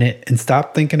 fucking minute and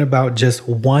stop thinking about just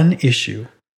one issue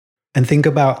and think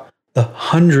about the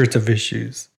hundreds of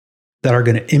issues that are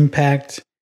going to impact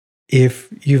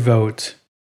if you vote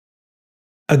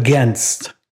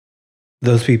against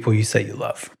those people you say you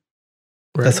love.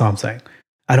 Right. That's all I'm saying.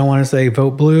 I don't want to say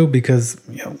vote blue because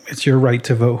it's your right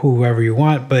to vote whoever you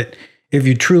want. But if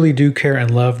you truly do care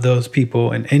and love those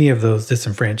people in any of those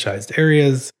disenfranchised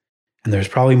areas, and there's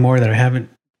probably more that I haven't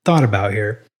thought about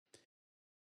here,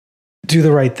 do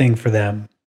the right thing for them,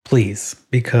 please.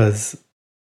 Because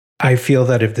I feel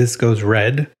that if this goes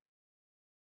red,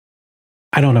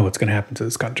 I don't know what's going to happen to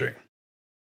this country.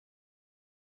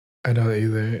 I don't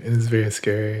either. It's very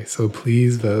scary. So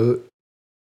please vote.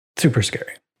 Super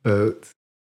scary. Vote.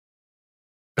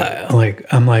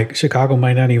 I'm like, Chicago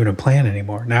might not even a plan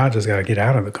anymore. Now I just got to get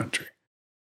out of the country.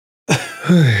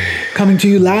 Coming to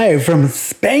you live from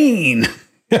Spain.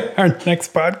 Our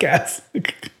next podcast.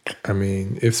 I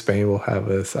mean, if Spain will have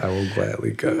us, I will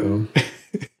gladly go.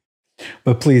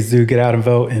 But please do get out and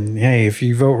vote. And hey, if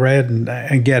you vote red, and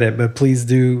I get it, but please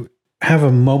do have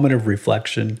a moment of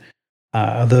reflection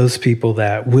of those people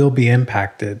that will be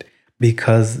impacted,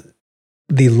 because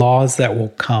the laws that will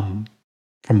come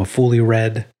from a fully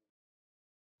red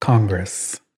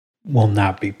Congress will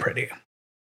not be pretty.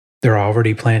 They're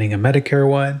already planning a Medicare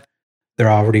one. They're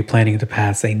already planning to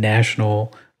pass a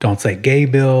national Don't Say Gay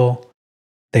bill.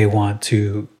 They want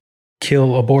to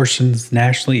kill abortions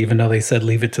nationally, even though they said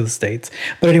leave it to the states.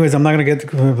 But anyways, I'm not going to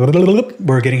get...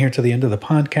 We're getting here to the end of the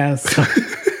podcast.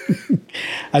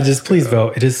 I just, please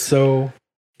vote. It is so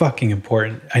fucking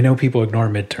important. I know people ignore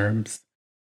midterms.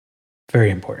 Very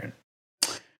important.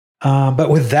 But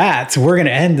with that, we're going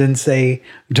to end and say,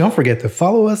 don't forget to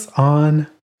follow us on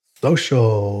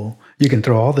social. You can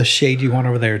throw all the shade you want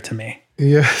over there to me.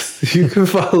 Yes, you can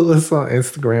follow us on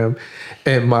Instagram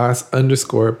at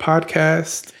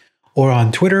Moss_podcast. Or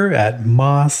on Twitter at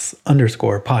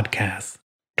Moss_podcast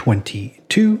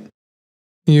 22.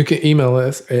 You can email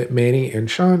us at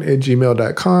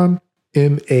mannyandsean@gmail.com.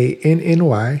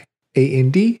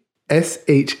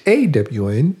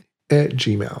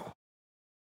 MANNYANDSHAWN@gmail.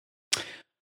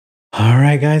 All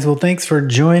right, guys. Well, thanks for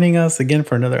joining us again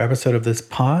for another episode of this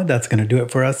pod. That's going to do it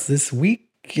for us this week.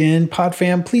 And Pod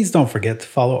Fam, please don't forget to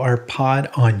follow our pod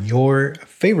on your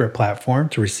favorite platform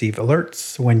to receive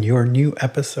alerts when your new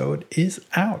episode is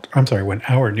out. I'm sorry, when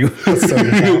our new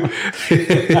episode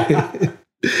is out.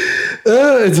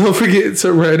 Don't forget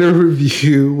to write a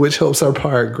review, which helps our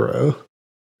pod grow.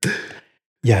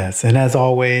 Yes, and as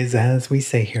always, as we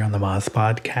say here on the Moss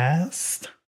Podcast,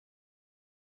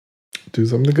 do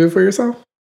something good for yourself.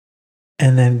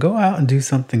 And then go out and do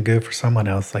something good for someone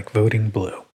else, like voting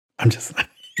blue. I'm just...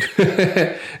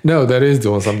 No, that is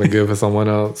doing something good for someone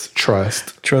else.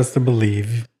 Trust and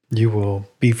believe you will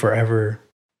be forever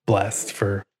blessed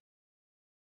for...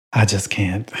 I just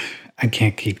can't. I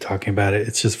can't keep talking about it.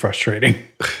 It's just frustrating.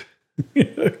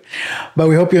 But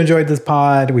we hope you enjoyed this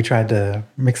pod. We tried to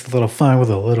mix a little fun with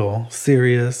a little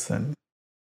serious, and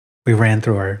we ran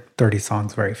through our 30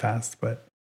 songs very fast. But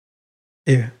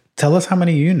yeah, tell us how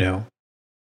many you know.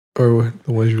 Or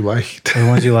the ones you liked. Or the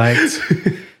ones you liked.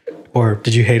 Or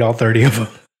did you hate all 30 of them?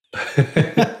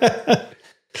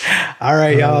 All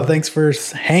right, y'all. Thanks for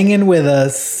hanging with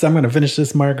us. I'm going to finish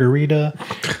this margarita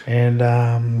and,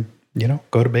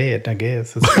 go to bed, I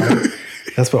guess.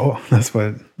 That's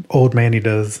what old Manny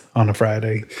does on a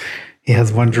Friday. He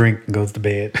has one drink and goes to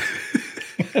bed.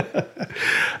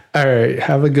 All right.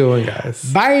 Have a good one,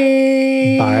 guys.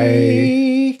 Bye.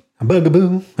 Bye. A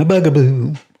bugaboo. A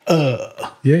bugaboo.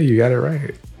 Yeah, you got it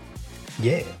right.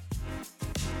 Yeah.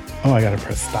 Oh, I gotta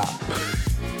press stop.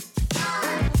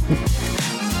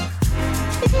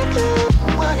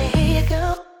 Wanna hear you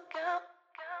go.